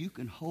said, you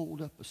can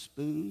hold up a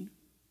spoon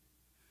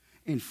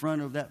in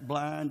front of that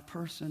blind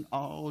person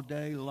all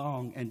day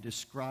long and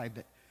describe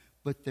it,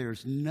 but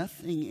there's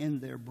nothing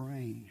in their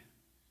brain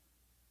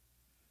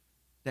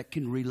that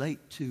can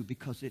relate to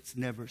because it's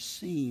never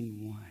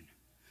seen one.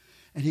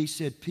 And he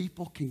said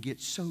people can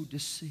get so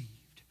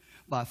deceived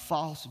by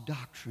false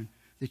doctrine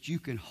that you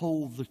can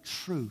hold the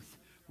truth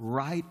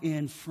right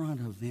in front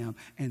of them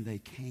and they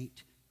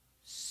can't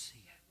see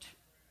it.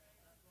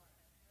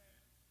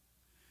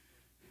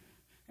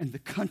 And the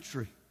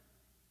country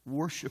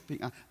worshiping,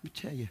 let me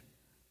tell you,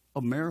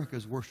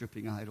 America's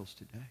worshiping idols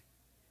today.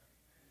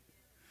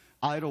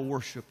 Idol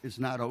worship is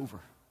not over.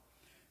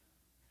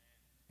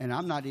 And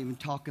I'm not even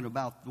talking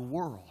about the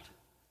world.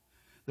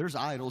 There's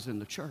idols in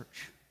the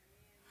church.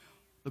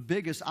 The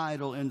biggest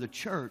idol in the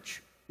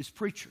church is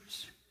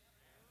preachers.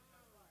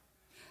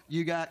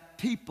 You got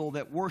people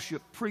that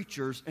worship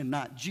preachers and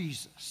not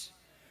Jesus.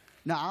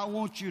 Now, I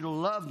want you to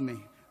love me.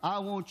 I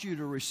want you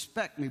to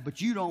respect me,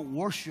 but you don't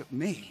worship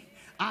me.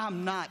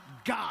 I'm not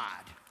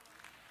God.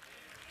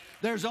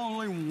 There's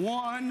only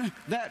one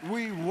that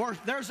we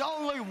worship. There's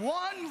only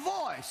one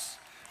voice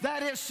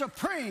that is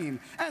supreme,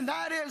 and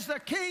that is the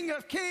King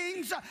of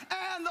Kings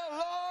and the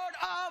Lord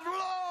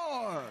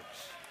of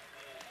Lords.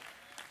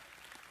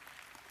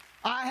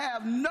 I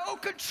have no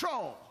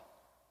control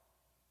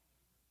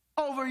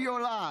over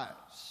your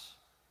lives,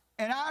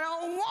 and I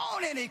don't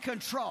want any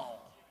control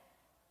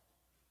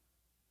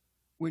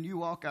when you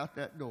walk out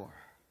that door.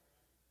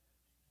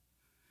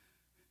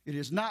 It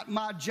is not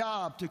my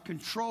job to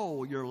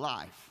control your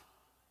life.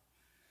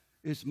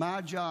 It's my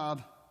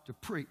job to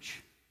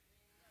preach.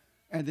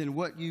 And then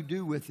what you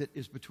do with it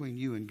is between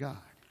you and God.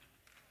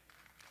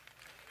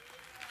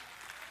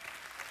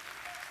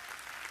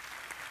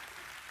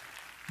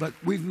 But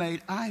we've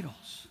made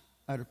idols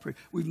out of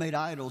we've made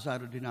idols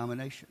out of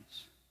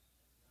denominations.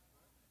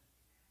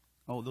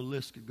 Oh, the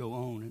list could go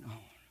on and on.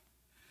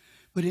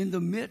 But in the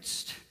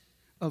midst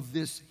of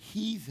this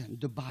heathen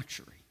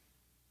debauchery,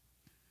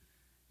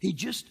 he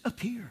just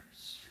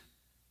appears.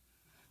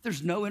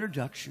 There's no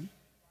introduction.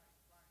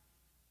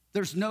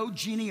 There's no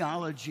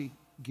genealogy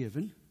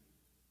given.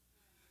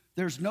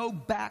 There's no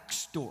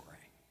backstory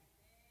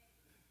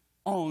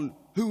on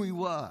who he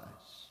was,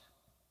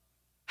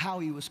 how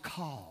he was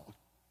called.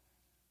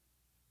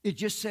 It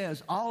just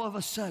says, all of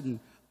a sudden,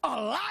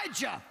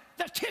 Elijah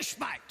the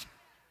Tishbite.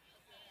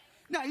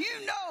 Now, you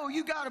know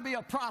you got to be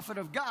a prophet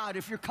of God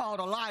if you're called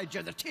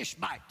Elijah the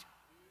Tishbite.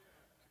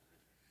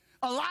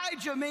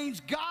 Elijah means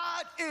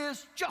God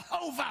is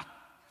Jehovah.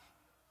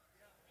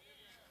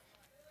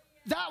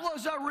 That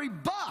was a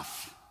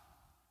rebuff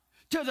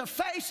to the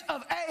face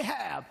of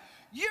Ahab.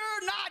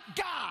 You're not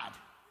God.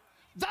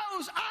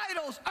 Those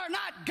idols are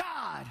not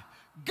God.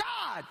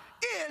 God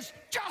is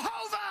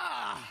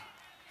Jehovah.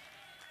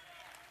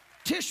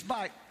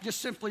 Tishbite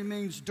just simply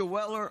means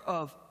dweller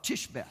of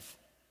Tishbeth.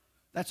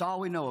 That's all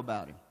we know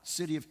about him.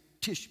 City of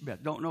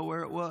Tishbeth. Don't know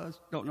where it was.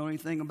 Don't know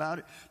anything about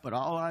it. But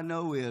all I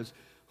know is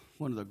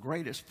one of the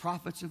greatest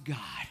prophets of God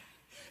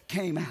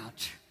came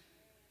out.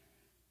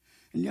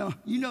 And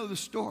you know the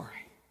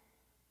story.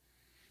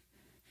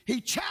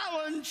 He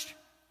challenged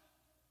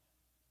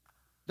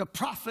the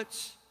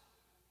prophets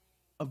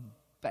of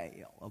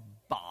Baal, of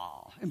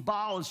Baal. And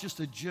Baal is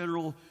just a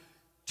general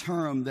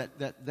term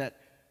that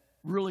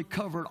really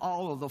covered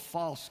all of the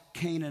false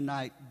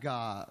Canaanite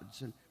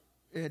gods. And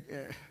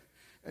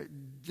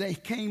they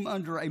came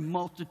under a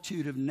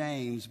multitude of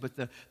names, but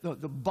the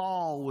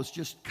Baal was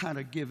just kind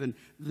of given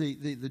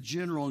the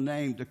general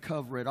name to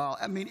cover it all.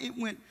 I mean,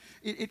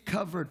 it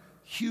covered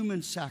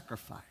human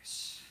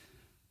sacrifice.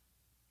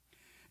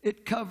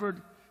 It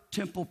covered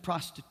temple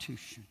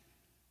prostitution.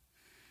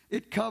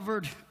 It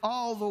covered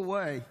all the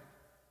way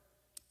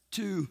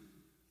to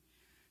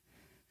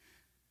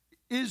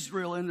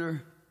Israel in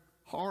their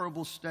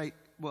horrible state.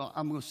 Well,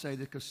 I'm going to say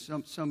that because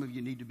some of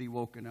you need to be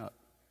woken up.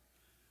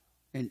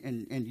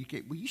 And you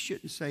can't, well, you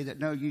shouldn't say that.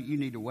 No, you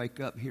need to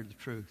wake up and hear the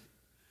truth.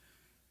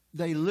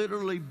 They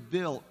literally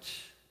built,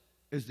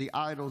 as the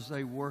idols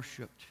they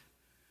worshipped,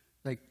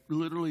 they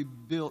literally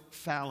built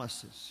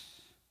phalluses,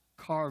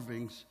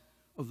 carvings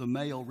of the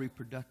male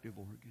reproductive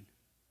organ.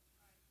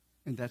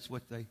 And that's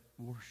what they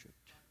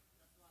worshiped.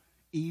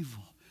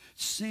 Evil.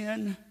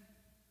 Sin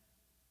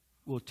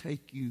will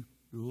take you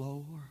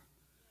lower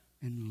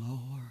and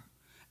lower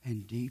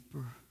and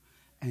deeper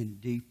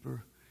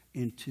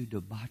into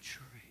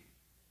debauchery.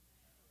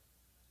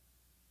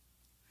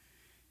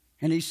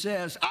 And he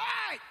says, all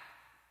right,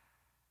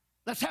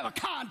 let's have a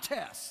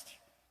contest.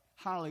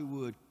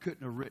 Hollywood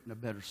couldn't have written a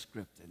better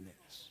script than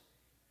this.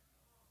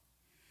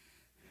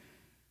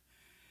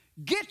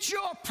 Get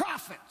your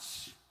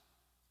prophets,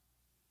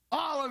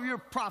 all of your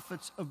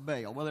prophets of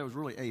Baal. Well, there was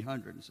really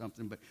 800 and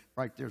something, but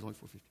right there's only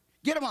 450.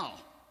 Get them all.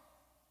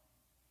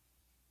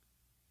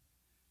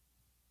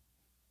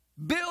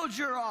 Build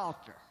your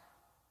altar.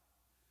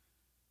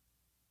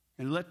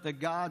 And let the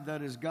God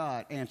that is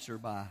God answer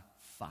by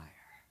fire.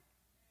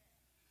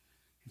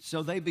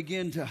 So they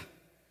begin to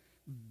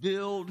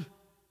build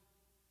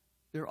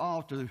their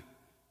altar,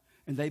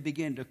 and they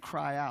begin to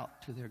cry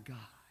out to their God.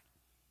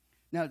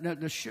 Now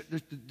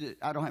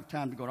I don't have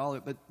time to go to all of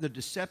it, but the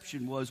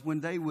deception was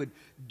when they would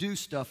do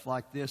stuff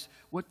like this,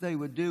 what they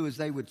would do is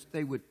they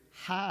would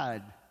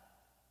hide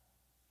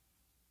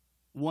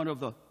one of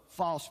the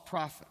false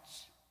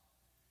prophets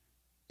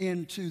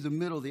into the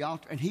middle of the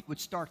altar, and he would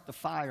start the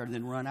fire and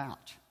then run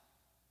out.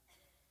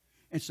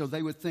 And so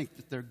they would think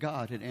that their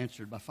God had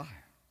answered by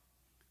fire.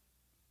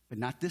 But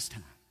not this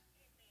time.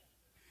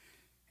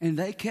 And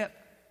they kept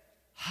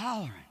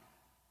hollering,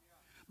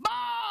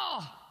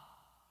 Baal!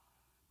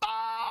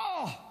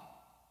 Baal!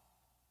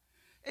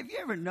 Have you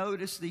ever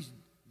noticed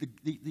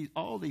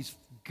all these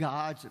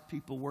gods that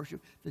people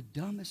worship, the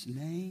dumbest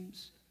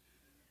names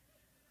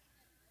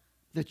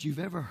that you've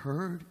ever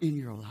heard in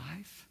your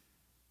life?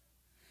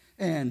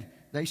 And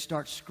they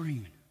start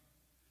screaming,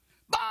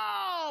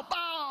 Baal!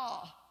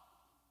 Baal!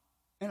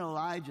 And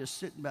Elijah's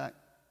sitting back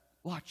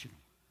watching them.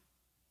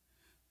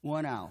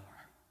 1 hour,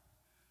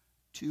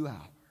 2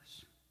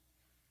 hours,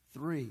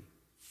 3,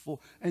 4.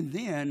 And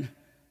then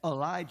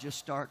Elijah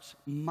starts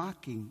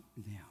mocking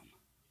them.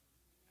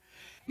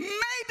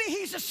 Maybe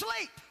he's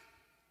asleep.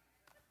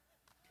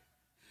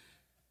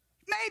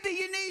 Maybe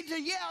you need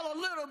to yell a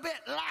little bit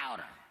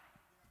louder.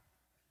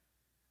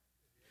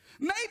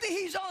 Maybe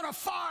he's on a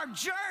far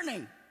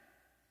journey.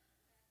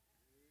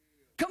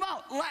 Come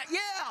on,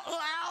 yell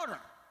louder.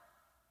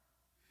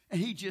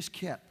 And he just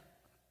kept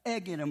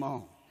egging him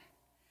on.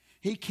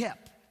 He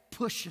kept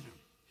pushing him.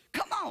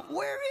 Come on,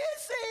 where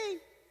is he?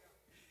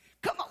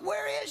 Come on,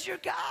 where is your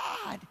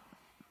God?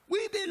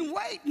 We've been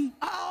waiting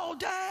all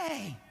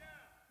day.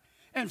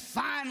 And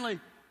finally,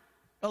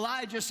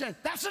 Elijah said,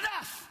 that's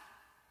enough.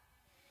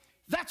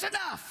 That's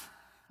enough.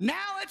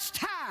 Now it's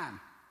time.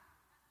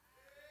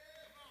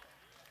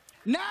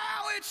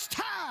 Now it's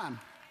time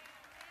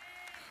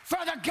for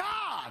the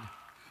God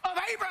of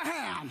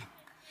Abraham,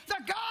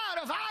 the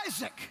God of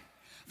Isaac,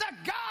 the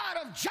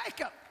God of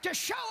Jacob to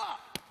show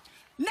up.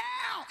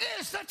 Now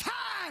is the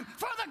time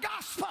for the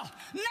gospel.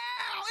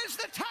 Now is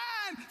the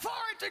time for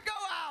it to go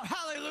out.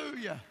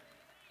 Hallelujah.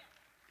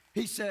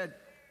 He said,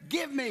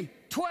 give me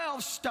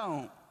 12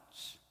 stones.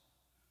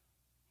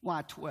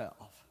 Why 12?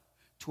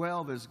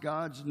 12 is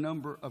God's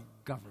number of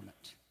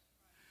government.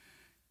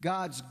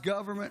 God's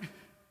government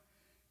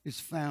is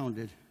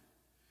founded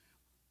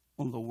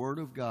on the Word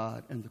of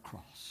God and the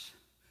cross.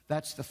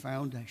 That's the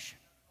foundation.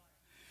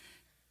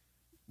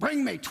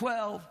 Bring me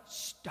 12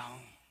 stones.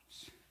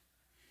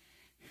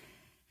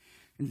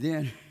 And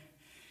then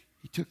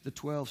he took the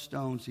 12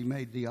 stones, he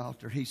made the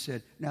altar. He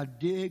said, now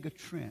dig a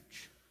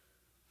trench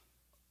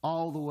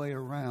all the way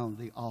around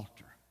the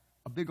altar.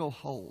 A big old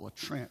hole, a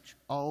trench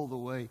all the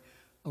way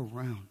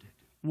around it.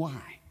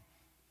 Why?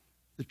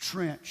 The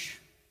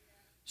trench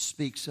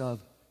speaks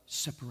of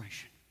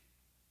separation.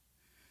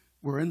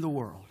 We're in the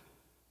world,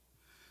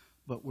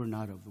 but we're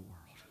not of the world.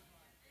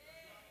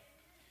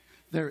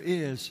 There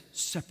is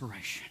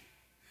separation.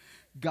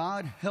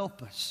 God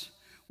help us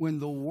when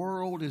the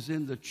world is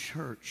in the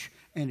church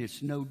and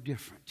it's no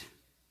different.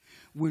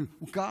 When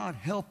God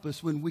help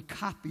us when we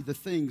copy the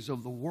things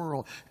of the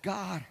world.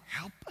 God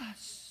help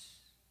us.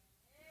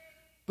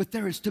 But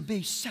there is to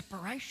be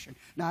separation.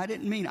 Now, I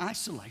didn't mean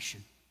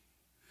isolation.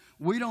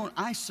 We don't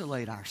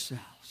isolate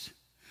ourselves.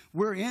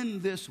 We're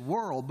in this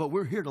world, but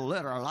we're here to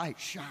let our light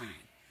shine.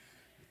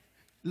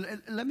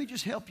 Let me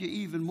just help you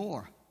even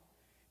more.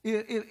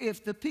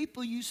 If the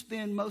people you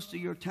spend most of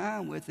your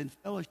time with in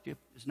fellowship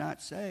is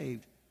not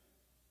saved,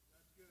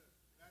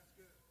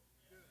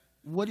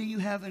 what do you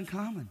have in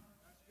common?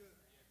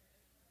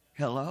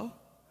 Hello?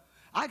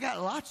 I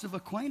got lots of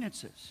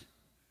acquaintances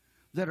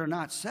that are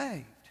not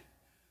saved,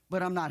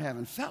 but I'm not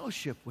having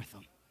fellowship with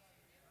them.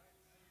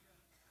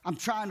 I'm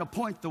trying to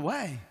point the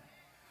way,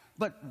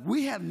 but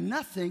we have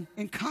nothing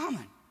in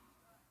common.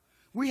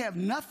 We have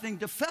nothing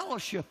to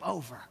fellowship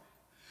over.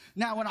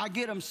 Now, when I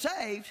get them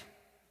saved,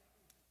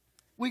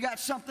 we got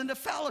something to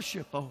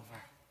fellowship over.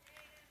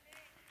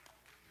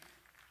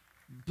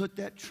 Put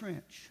that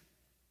trench.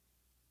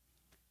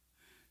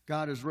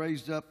 God has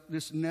raised up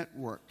this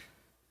network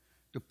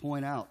to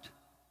point out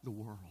the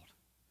world.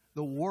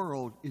 The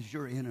world is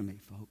your enemy,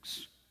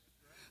 folks.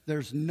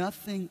 There's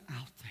nothing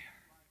out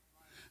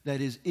there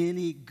that is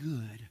any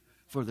good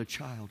for the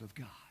child of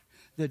God.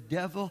 The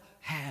devil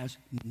has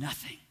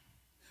nothing.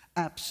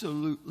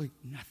 Absolutely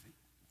nothing.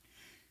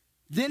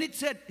 Then it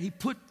said he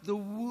put the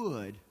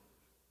wood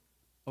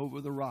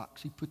over the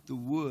rocks. He put the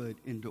wood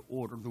into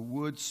order. The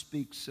wood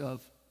speaks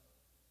of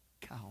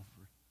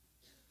Calvary,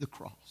 the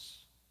cross.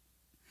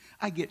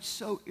 I get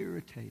so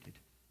irritated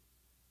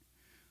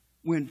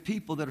when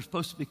people that are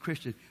supposed to be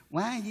Christians,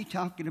 why are you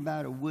talking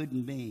about a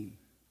wooden beam?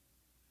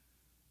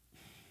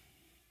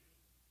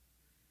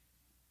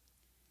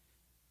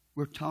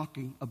 We're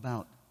talking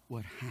about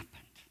what happened.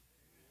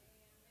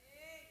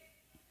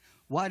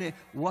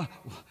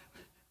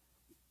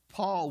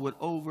 Paul would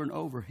over and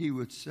over, he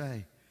would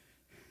say,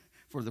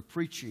 for the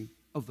preaching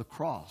of the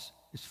cross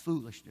is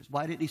foolishness.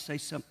 Why didn't he say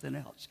something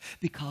else?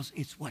 Because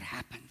it's what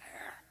happened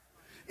there.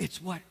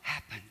 It's what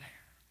happened there.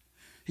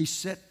 He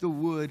set the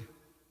wood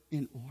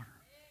in order.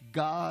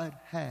 God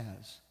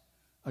has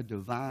a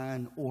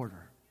divine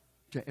order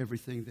to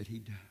everything that he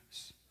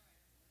does.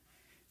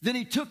 Then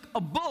he took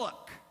a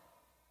bullock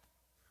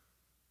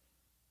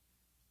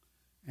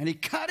and he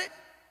cut it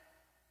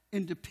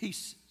into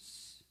pieces.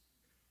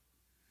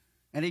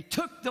 And he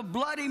took the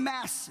bloody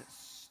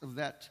masses of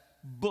that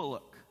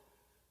bullock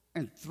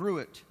and threw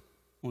it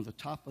on the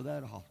top of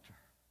that altar.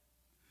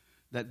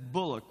 That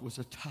bullock was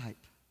a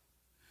type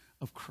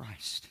of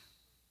Christ.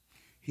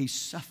 He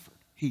suffered.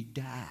 He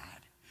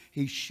died.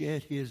 He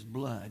shed his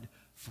blood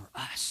for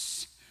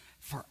us.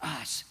 For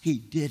us. He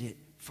did it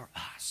for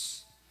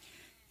us.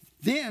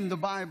 Then the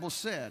Bible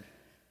said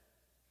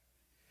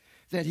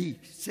that he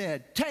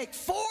said, take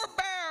 4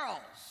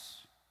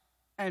 barrels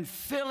and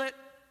fill it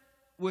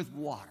with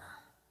water.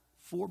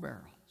 4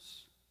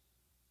 barrels.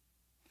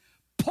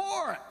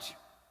 Pour it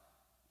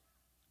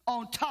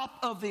on top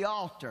of the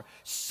altar.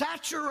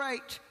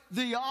 Saturate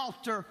the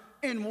altar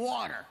in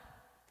water.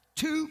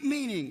 2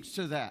 meanings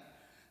to that.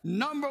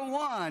 Number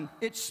 1,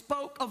 it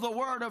spoke of the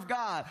Word of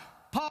God.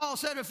 Paul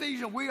said in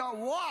Ephesians, we are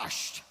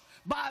washed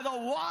by the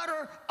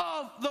water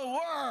of the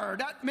Word.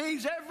 That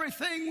means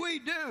everything we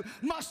do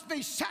must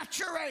be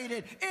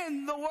saturated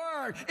in the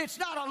Word. It's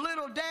not a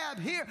little dab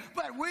here,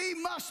 but we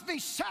must be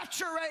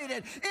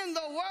saturated in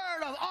the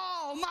Word of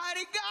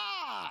Almighty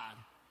God.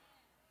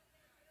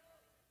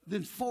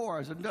 Then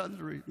 4 is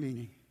another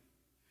meaning.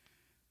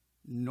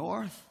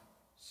 North,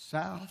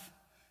 south,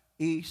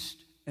 east,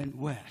 and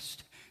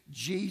west.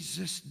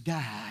 Jesus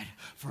died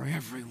for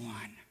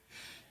everyone.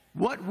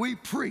 What we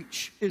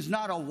preach is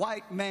not a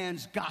white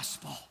man's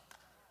gospel.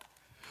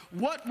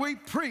 What we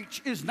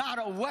preach is not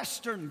a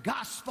Western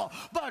gospel,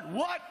 but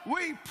what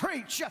we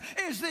preach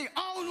is the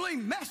only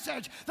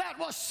message that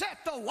will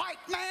set the white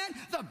man,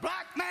 the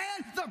black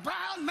man, the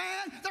brown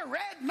man, the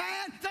red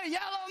man, the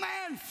yellow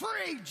man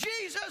free.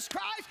 Jesus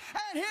Christ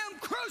and him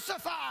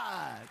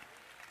crucified.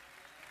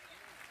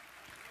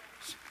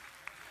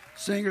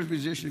 Singers,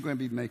 musicians are going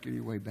to be making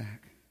your way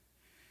back.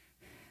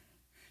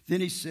 Then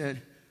he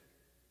said,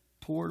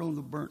 pour it on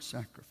the burnt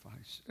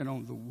sacrifice and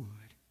on the wood.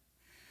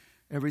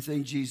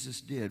 Everything Jesus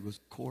did was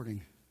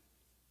according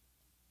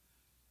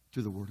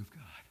to the Word of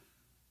God.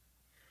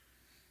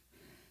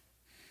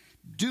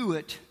 Do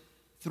it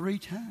 3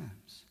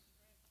 times.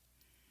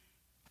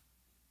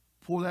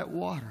 Pour that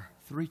water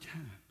 3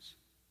 times.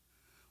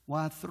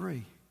 Why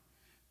 3?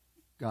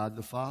 God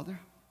the Father,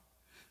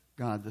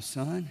 God the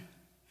Son,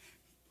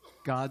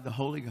 God the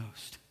Holy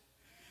Ghost.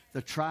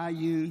 The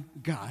triune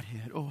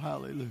Godhead. Oh,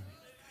 hallelujah.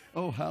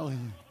 Oh, hallelujah.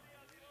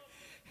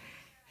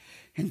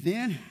 And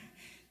then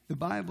the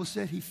Bible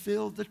said he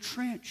filled the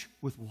trench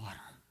with water.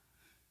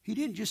 He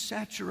didn't just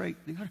saturate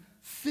the water.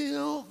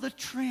 Fill the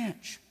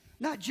trench.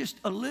 Not just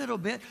a little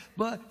bit,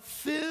 but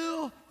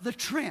fill the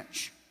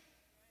trench.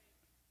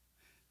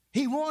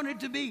 He wanted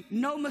to be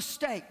no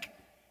mistake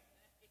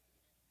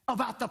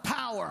about the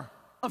power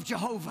of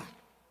Jehovah.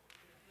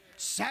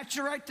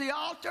 Saturate the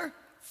altar,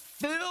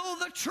 fill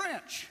the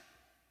trench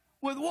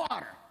with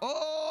water.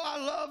 Oh, I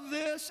love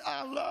this.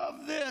 I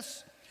love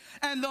this.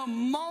 And the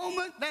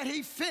moment that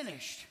he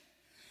finished,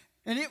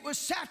 and it was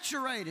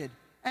saturated,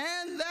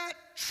 and that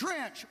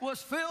trench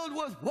was filled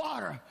with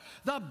water,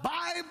 the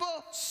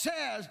Bible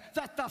says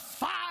that the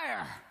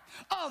fire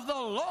of the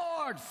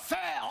Lord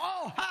fell.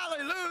 Oh,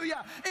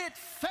 hallelujah. It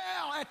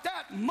fell at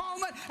that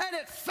moment, and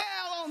it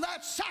fell on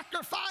that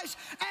sacrifice,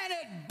 and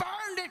it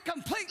burned it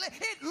completely.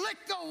 It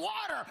licked the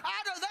water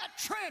out of that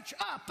trench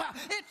up.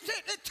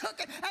 It took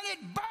it, and it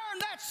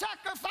burned that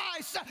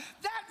sacrifice.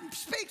 That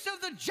speaks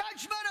of the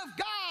judgment of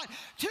God.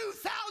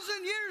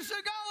 2,000 years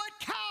ago at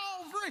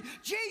Calvary,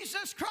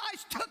 Jesus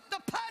Christ took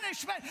the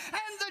punishment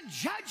and the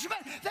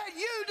judgment that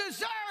you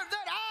deserve,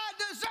 that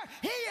I deserve.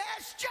 He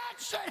has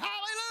judged it.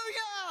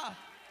 Hallelujah.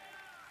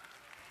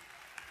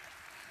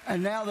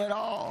 And now that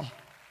all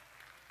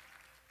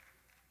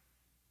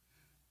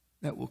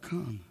that will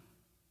come,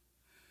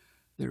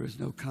 there is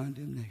no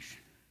condemnation.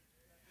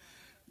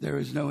 There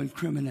is no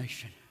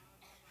incrimination.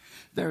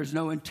 There is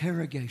no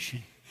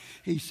interrogation.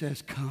 He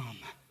says, come,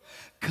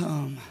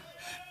 come,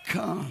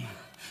 come,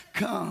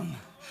 come.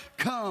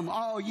 Come,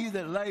 all you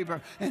that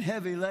labor and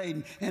heavy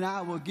laden, and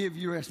I will give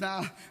you rest.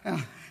 Now,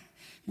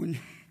 when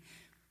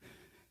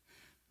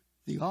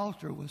the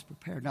altar was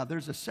prepared. Now,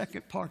 there's a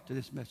second part to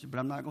this message, but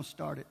I'm not going to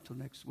start it till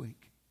next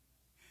week.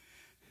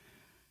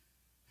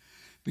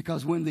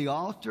 Because when the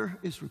altar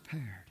is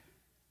repaired,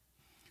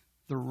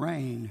 the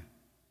rain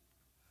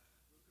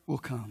will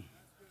come.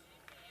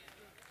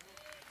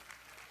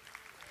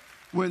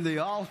 When the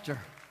altar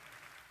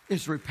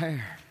is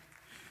repaired,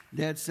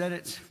 Dad said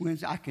it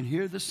Wednesday, I can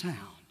hear the sound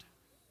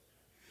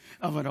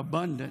of an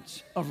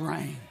abundance of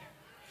rain.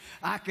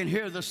 I can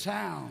hear the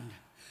sound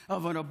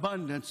of an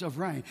abundance of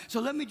rain. So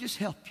let me just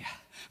help you.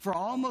 For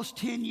almost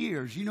 10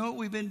 years, you know what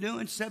we've been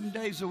doing 7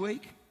 days a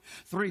week?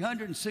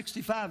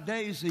 365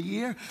 days a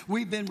year,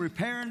 we've been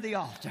repairing the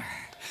altar.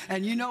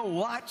 And you know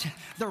what?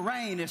 The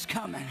rain is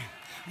coming.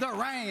 The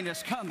rain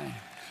is coming.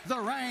 The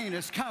rain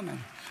is coming.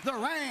 The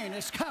rain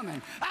is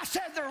coming. I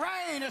said the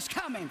rain is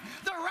coming.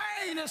 The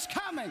rain is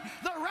coming.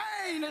 The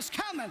rain is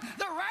coming.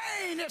 The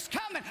rain is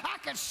coming. I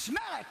can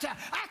smell it.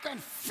 I can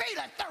feel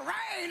it. The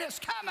rain is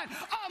coming.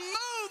 A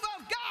move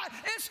of God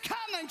is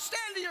coming.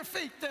 Stand to your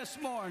feet this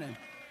morning.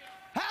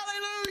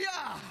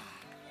 Hallelujah.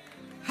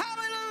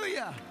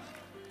 Hallelujah.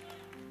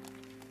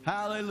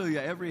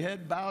 Hallelujah. Every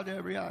head bowed,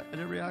 every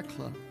eye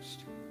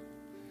closed.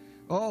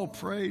 Oh,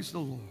 praise the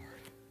Lord.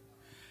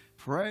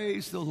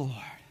 Praise the Lord.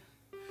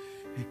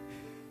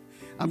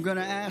 I'm going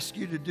to ask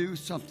you to do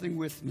something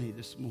with me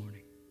this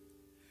morning.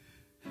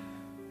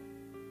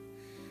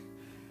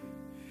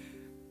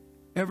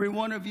 Every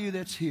one of you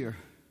that's here,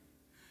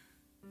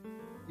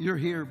 you're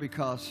here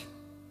because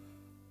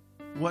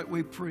what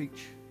we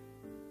preach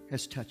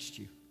has touched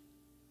you.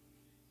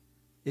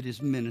 It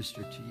has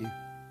ministered to you.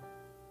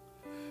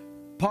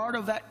 Part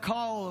of that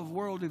call of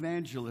world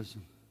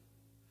evangelism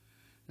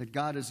that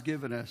God has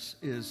given us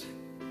is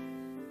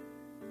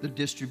the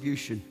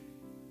distribution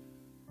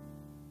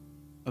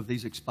of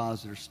these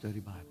expositor study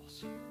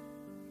Bibles.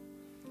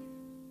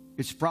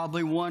 It's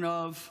probably one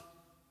of,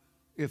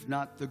 if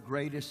not the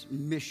greatest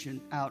mission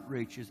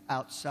outreaches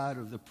outside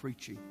of the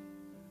preaching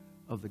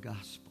of the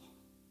gospel.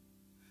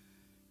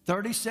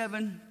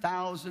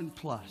 37,000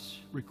 plus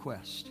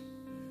requests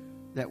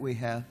that we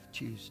have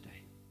Tuesday.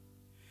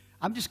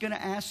 I'm just going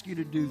to ask you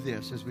to do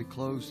this as we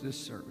close this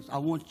service. I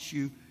want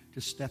you to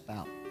step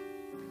out.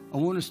 I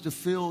want us to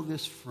fill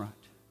this front.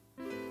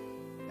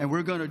 And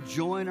we're going to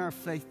join our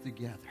faith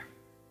together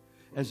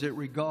as it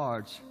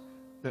regards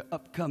the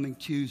upcoming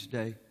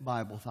Tuesday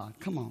Bible-thon.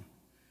 Come on.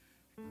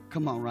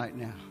 Come on right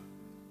now.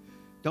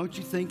 Don't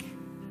you think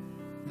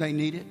they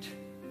need it?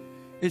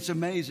 It's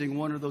amazing.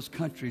 One of those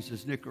countries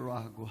is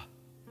Nicaragua.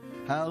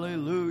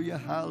 Hallelujah,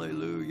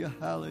 hallelujah,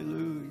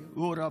 hallelujah.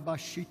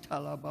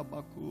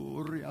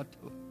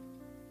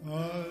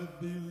 I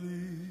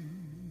believe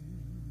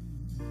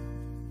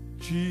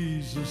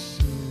Jesus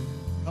said.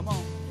 Come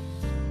on.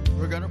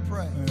 We're going to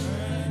pray.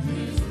 And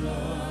his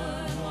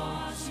blood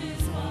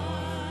washes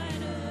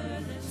whiter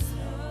than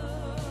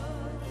snow.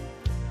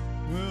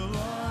 Will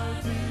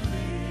I believe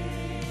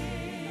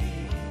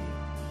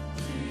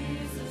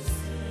Jesus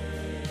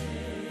said,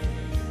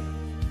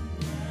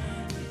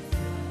 and his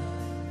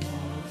blood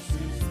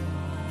washes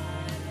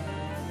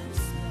whiter than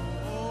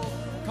snow. Oh,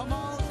 come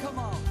on, come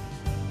on.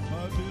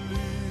 I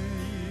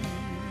believe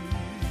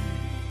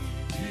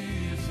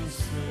Jesus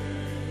said.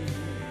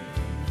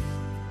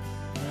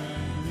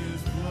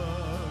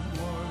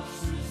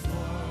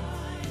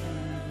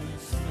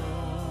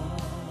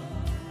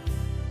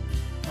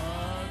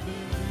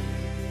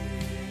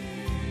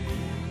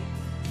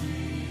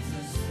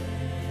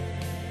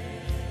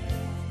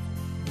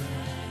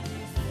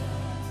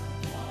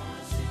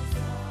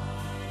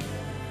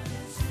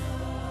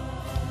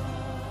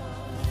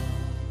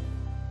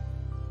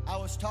 I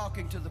was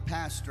talking to the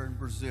pastor in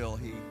Brazil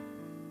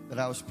that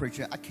I was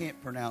preaching. I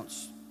can't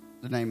pronounce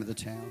the name of the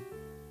town.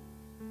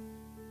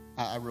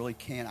 I really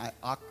can't.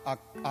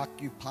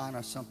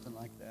 Occupana, something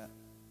like that.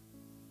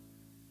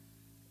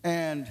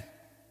 And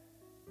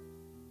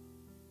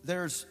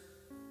there's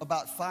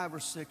about 5 or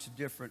 6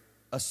 different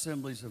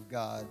assemblies of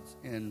God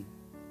in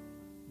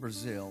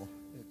Brazil.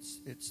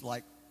 It's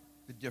like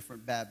the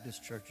different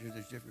Baptist churches.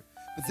 There's different,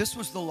 but this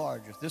was the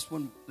largest.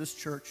 This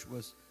church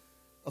was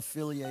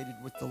affiliated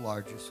with the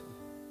largest one.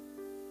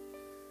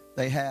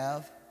 They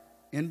have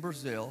in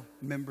Brazil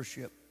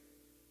membership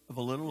of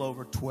a little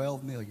over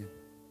 12 million.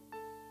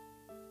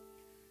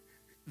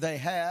 They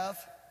have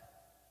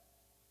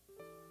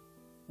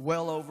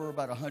well over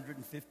about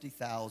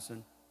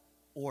 150,000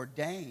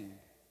 ordained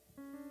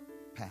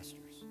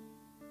pastors.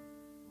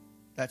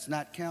 That's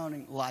not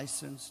counting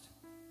licensed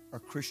or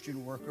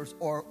Christian workers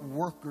or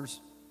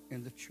workers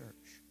in the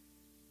church.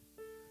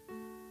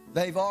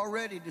 They've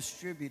already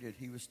distributed,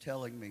 he was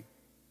telling me,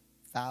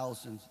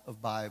 thousands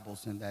of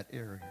Bibles in that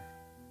area.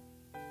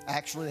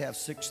 Actually, they have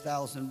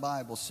 6,000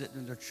 Bibles sitting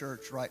in their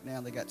church right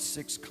now. They got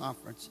 6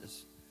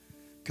 conferences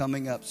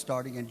coming up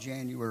starting in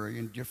January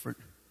in different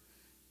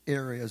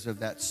areas of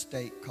that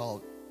state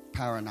called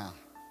Paraná.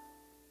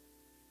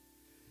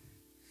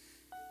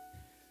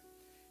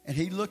 And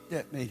he looked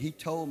at me and he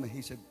told me,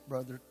 he said,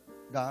 Brother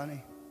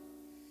Donnie,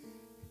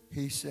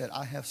 he said,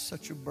 I have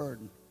such a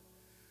burden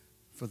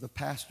for the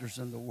pastors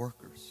and the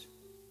workers.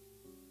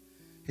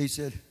 He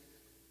said,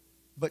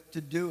 but to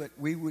do it,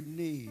 we would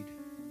need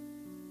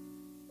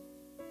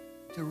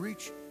to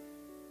reach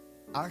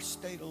our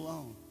state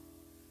alone.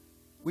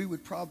 We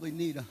would probably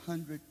need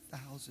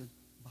 100,000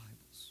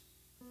 Bibles.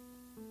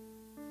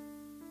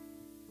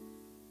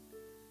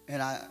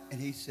 And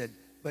he said,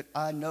 but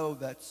I know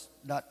that's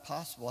not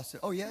possible. I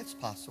said, oh yeah, it's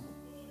possible.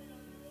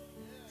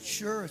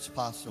 Sure, it's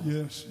possible.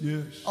 Yes,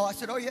 yes. Oh, I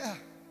said, oh yeah.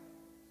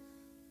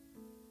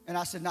 And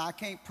I said, no, I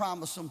can't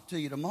promise them to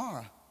you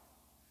tomorrow,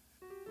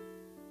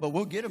 but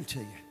we'll get them to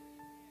you.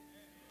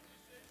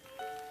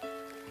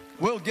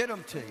 We'll get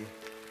them to you.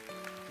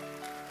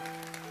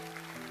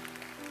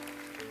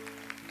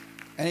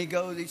 And he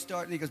goes,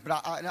 he goes,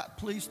 but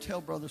please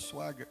tell Brother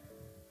Swaggart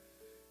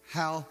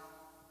how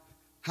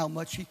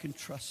much he can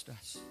trust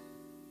us.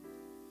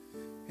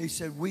 He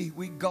said, we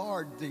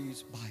guard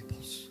these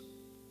Bibles.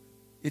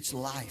 It's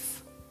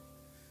life.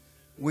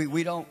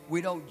 We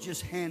don't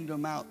just hand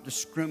them out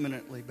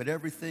discriminately, but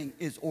everything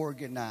is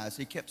organized.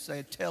 He kept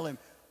saying, tell him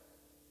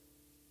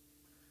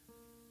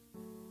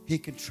he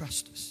can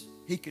trust us.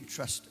 He can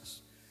trust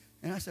us.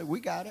 And I said, we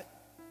got it.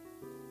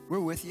 We're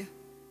with you.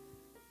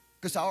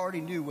 Because I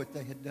already knew what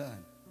they had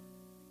done.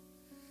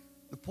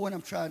 The point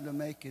I'm trying to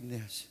make in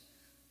this,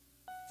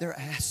 they're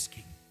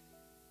asking.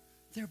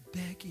 They're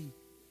begging.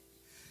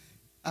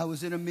 I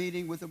was in a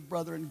meeting with a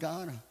brother in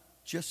Ghana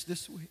just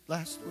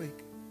last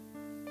week.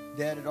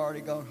 Dad had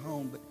already gone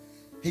home, but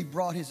he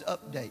brought his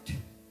update.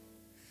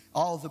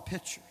 All the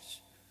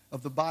pictures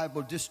of the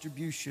Bible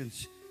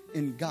distributions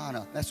in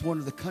Ghana. That's one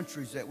of the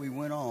countries that we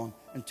went on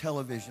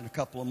television a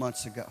couple of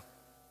months ago.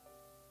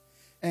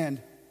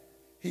 And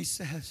he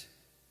says,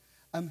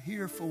 I'm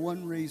here for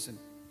one reason.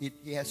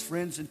 He has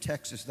friends in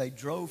Texas. They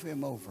drove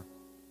him over.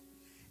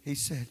 He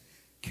said,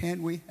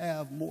 can we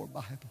have more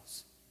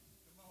Bibles?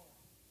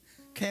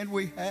 Can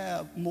we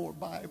have more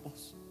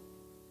Bibles?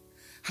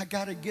 I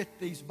got to get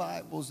these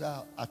Bibles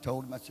out. I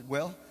told him, I said,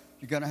 well,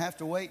 you're going to have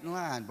to wait in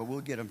line, but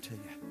we'll get them to you.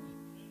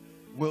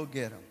 We'll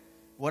get them.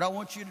 What I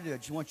want you to do, I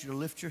just want you to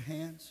lift your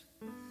hands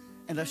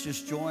and let's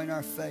just join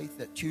our faith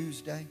that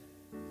Tuesday,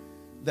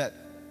 that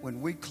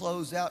when we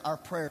close out, our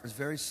prayer is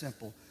very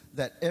simple,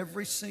 that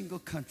every single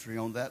country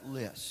on that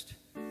list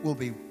will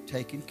be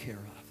taken care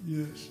of.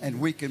 Yes. And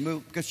we can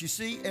move. Because you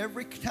see,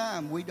 every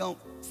time we don't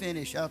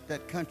finish out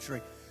that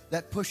country,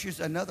 that pushes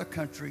another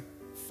country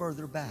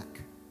further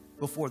back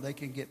before they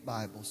can get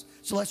Bibles.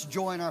 So let's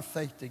join our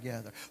faith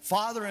together.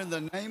 Father, in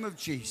the name of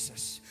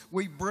Jesus,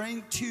 we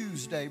bring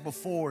Tuesday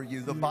before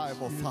you, the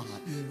Bible-thon.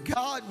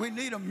 God, we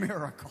need a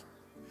miracle.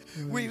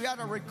 We've got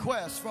a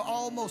request for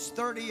almost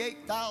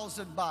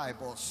 38,000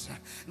 Bibles.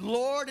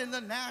 Lord, in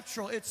the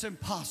natural, it's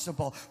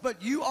impossible.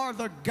 But you are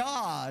the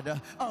God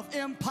of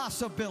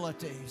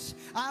impossibilities.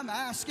 I'm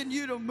asking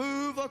you to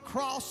move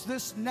across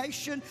this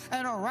nation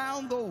and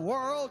around the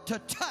world to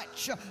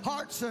touch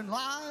hearts and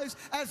lives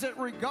as it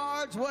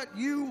regards what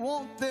you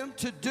want them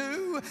to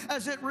do,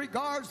 as it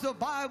regards the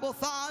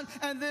Bible-thon.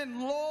 And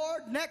then,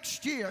 Lord,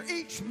 next year,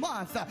 each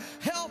month,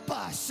 help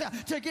us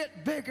to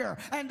get bigger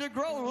and to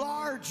grow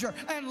larger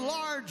and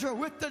larger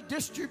with the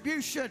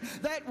distribution,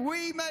 that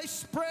we may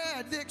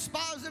spread the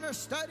Expositor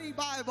Study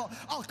Bible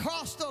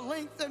across the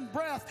length and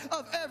breadth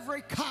of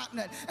every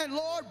continent. And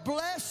Lord,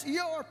 bless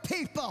your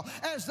people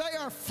as they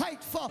are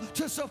faithful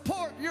to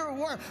support your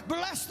work.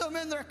 Bless them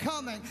in their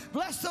coming.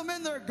 Bless them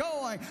in their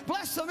going.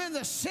 Bless them in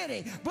the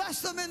city.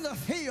 Bless them in the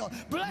field.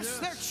 Bless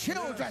their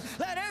children.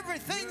 Let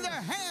everything their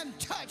hand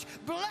touch,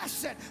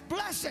 bless it.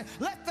 Bless it.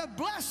 Let the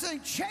blessing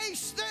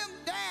chase them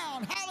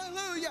down.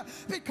 Hallelujah.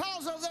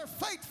 Because of their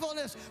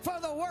faithfulness for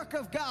the work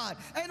of God.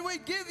 And we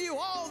give you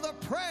all the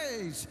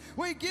praise.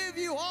 We give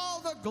you all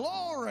the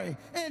glory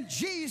in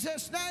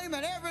Jesus' name.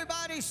 And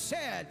everybody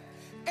said,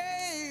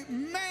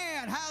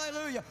 amen.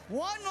 Hallelujah.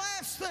 One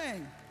last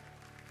thing.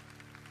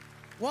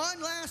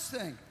 One last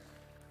thing.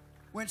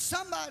 When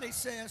somebody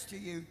says to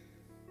you,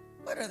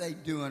 what are they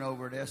doing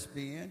over at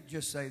SBN?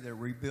 Just say they're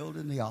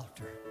rebuilding the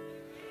altar.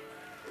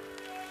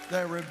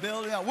 They're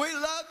rebuilding. We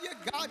love you.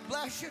 God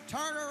bless you.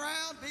 Turn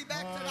around. Be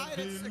back tonight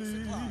at 6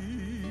 o'clock.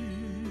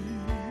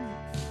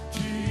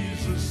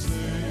 Jesus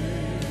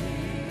saved,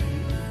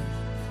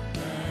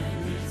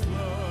 and His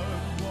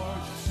blood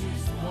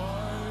washes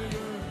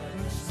whiter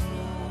than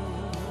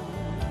snow.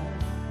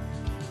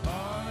 I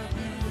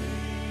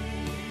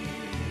believe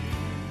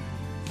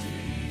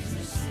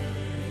Jesus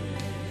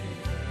saved,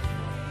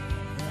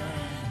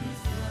 and His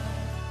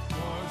blood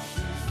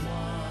washes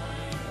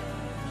whiter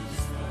than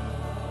snow.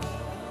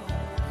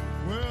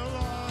 Well,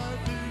 I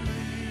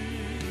believe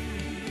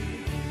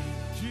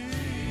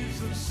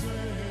Jesus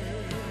saved.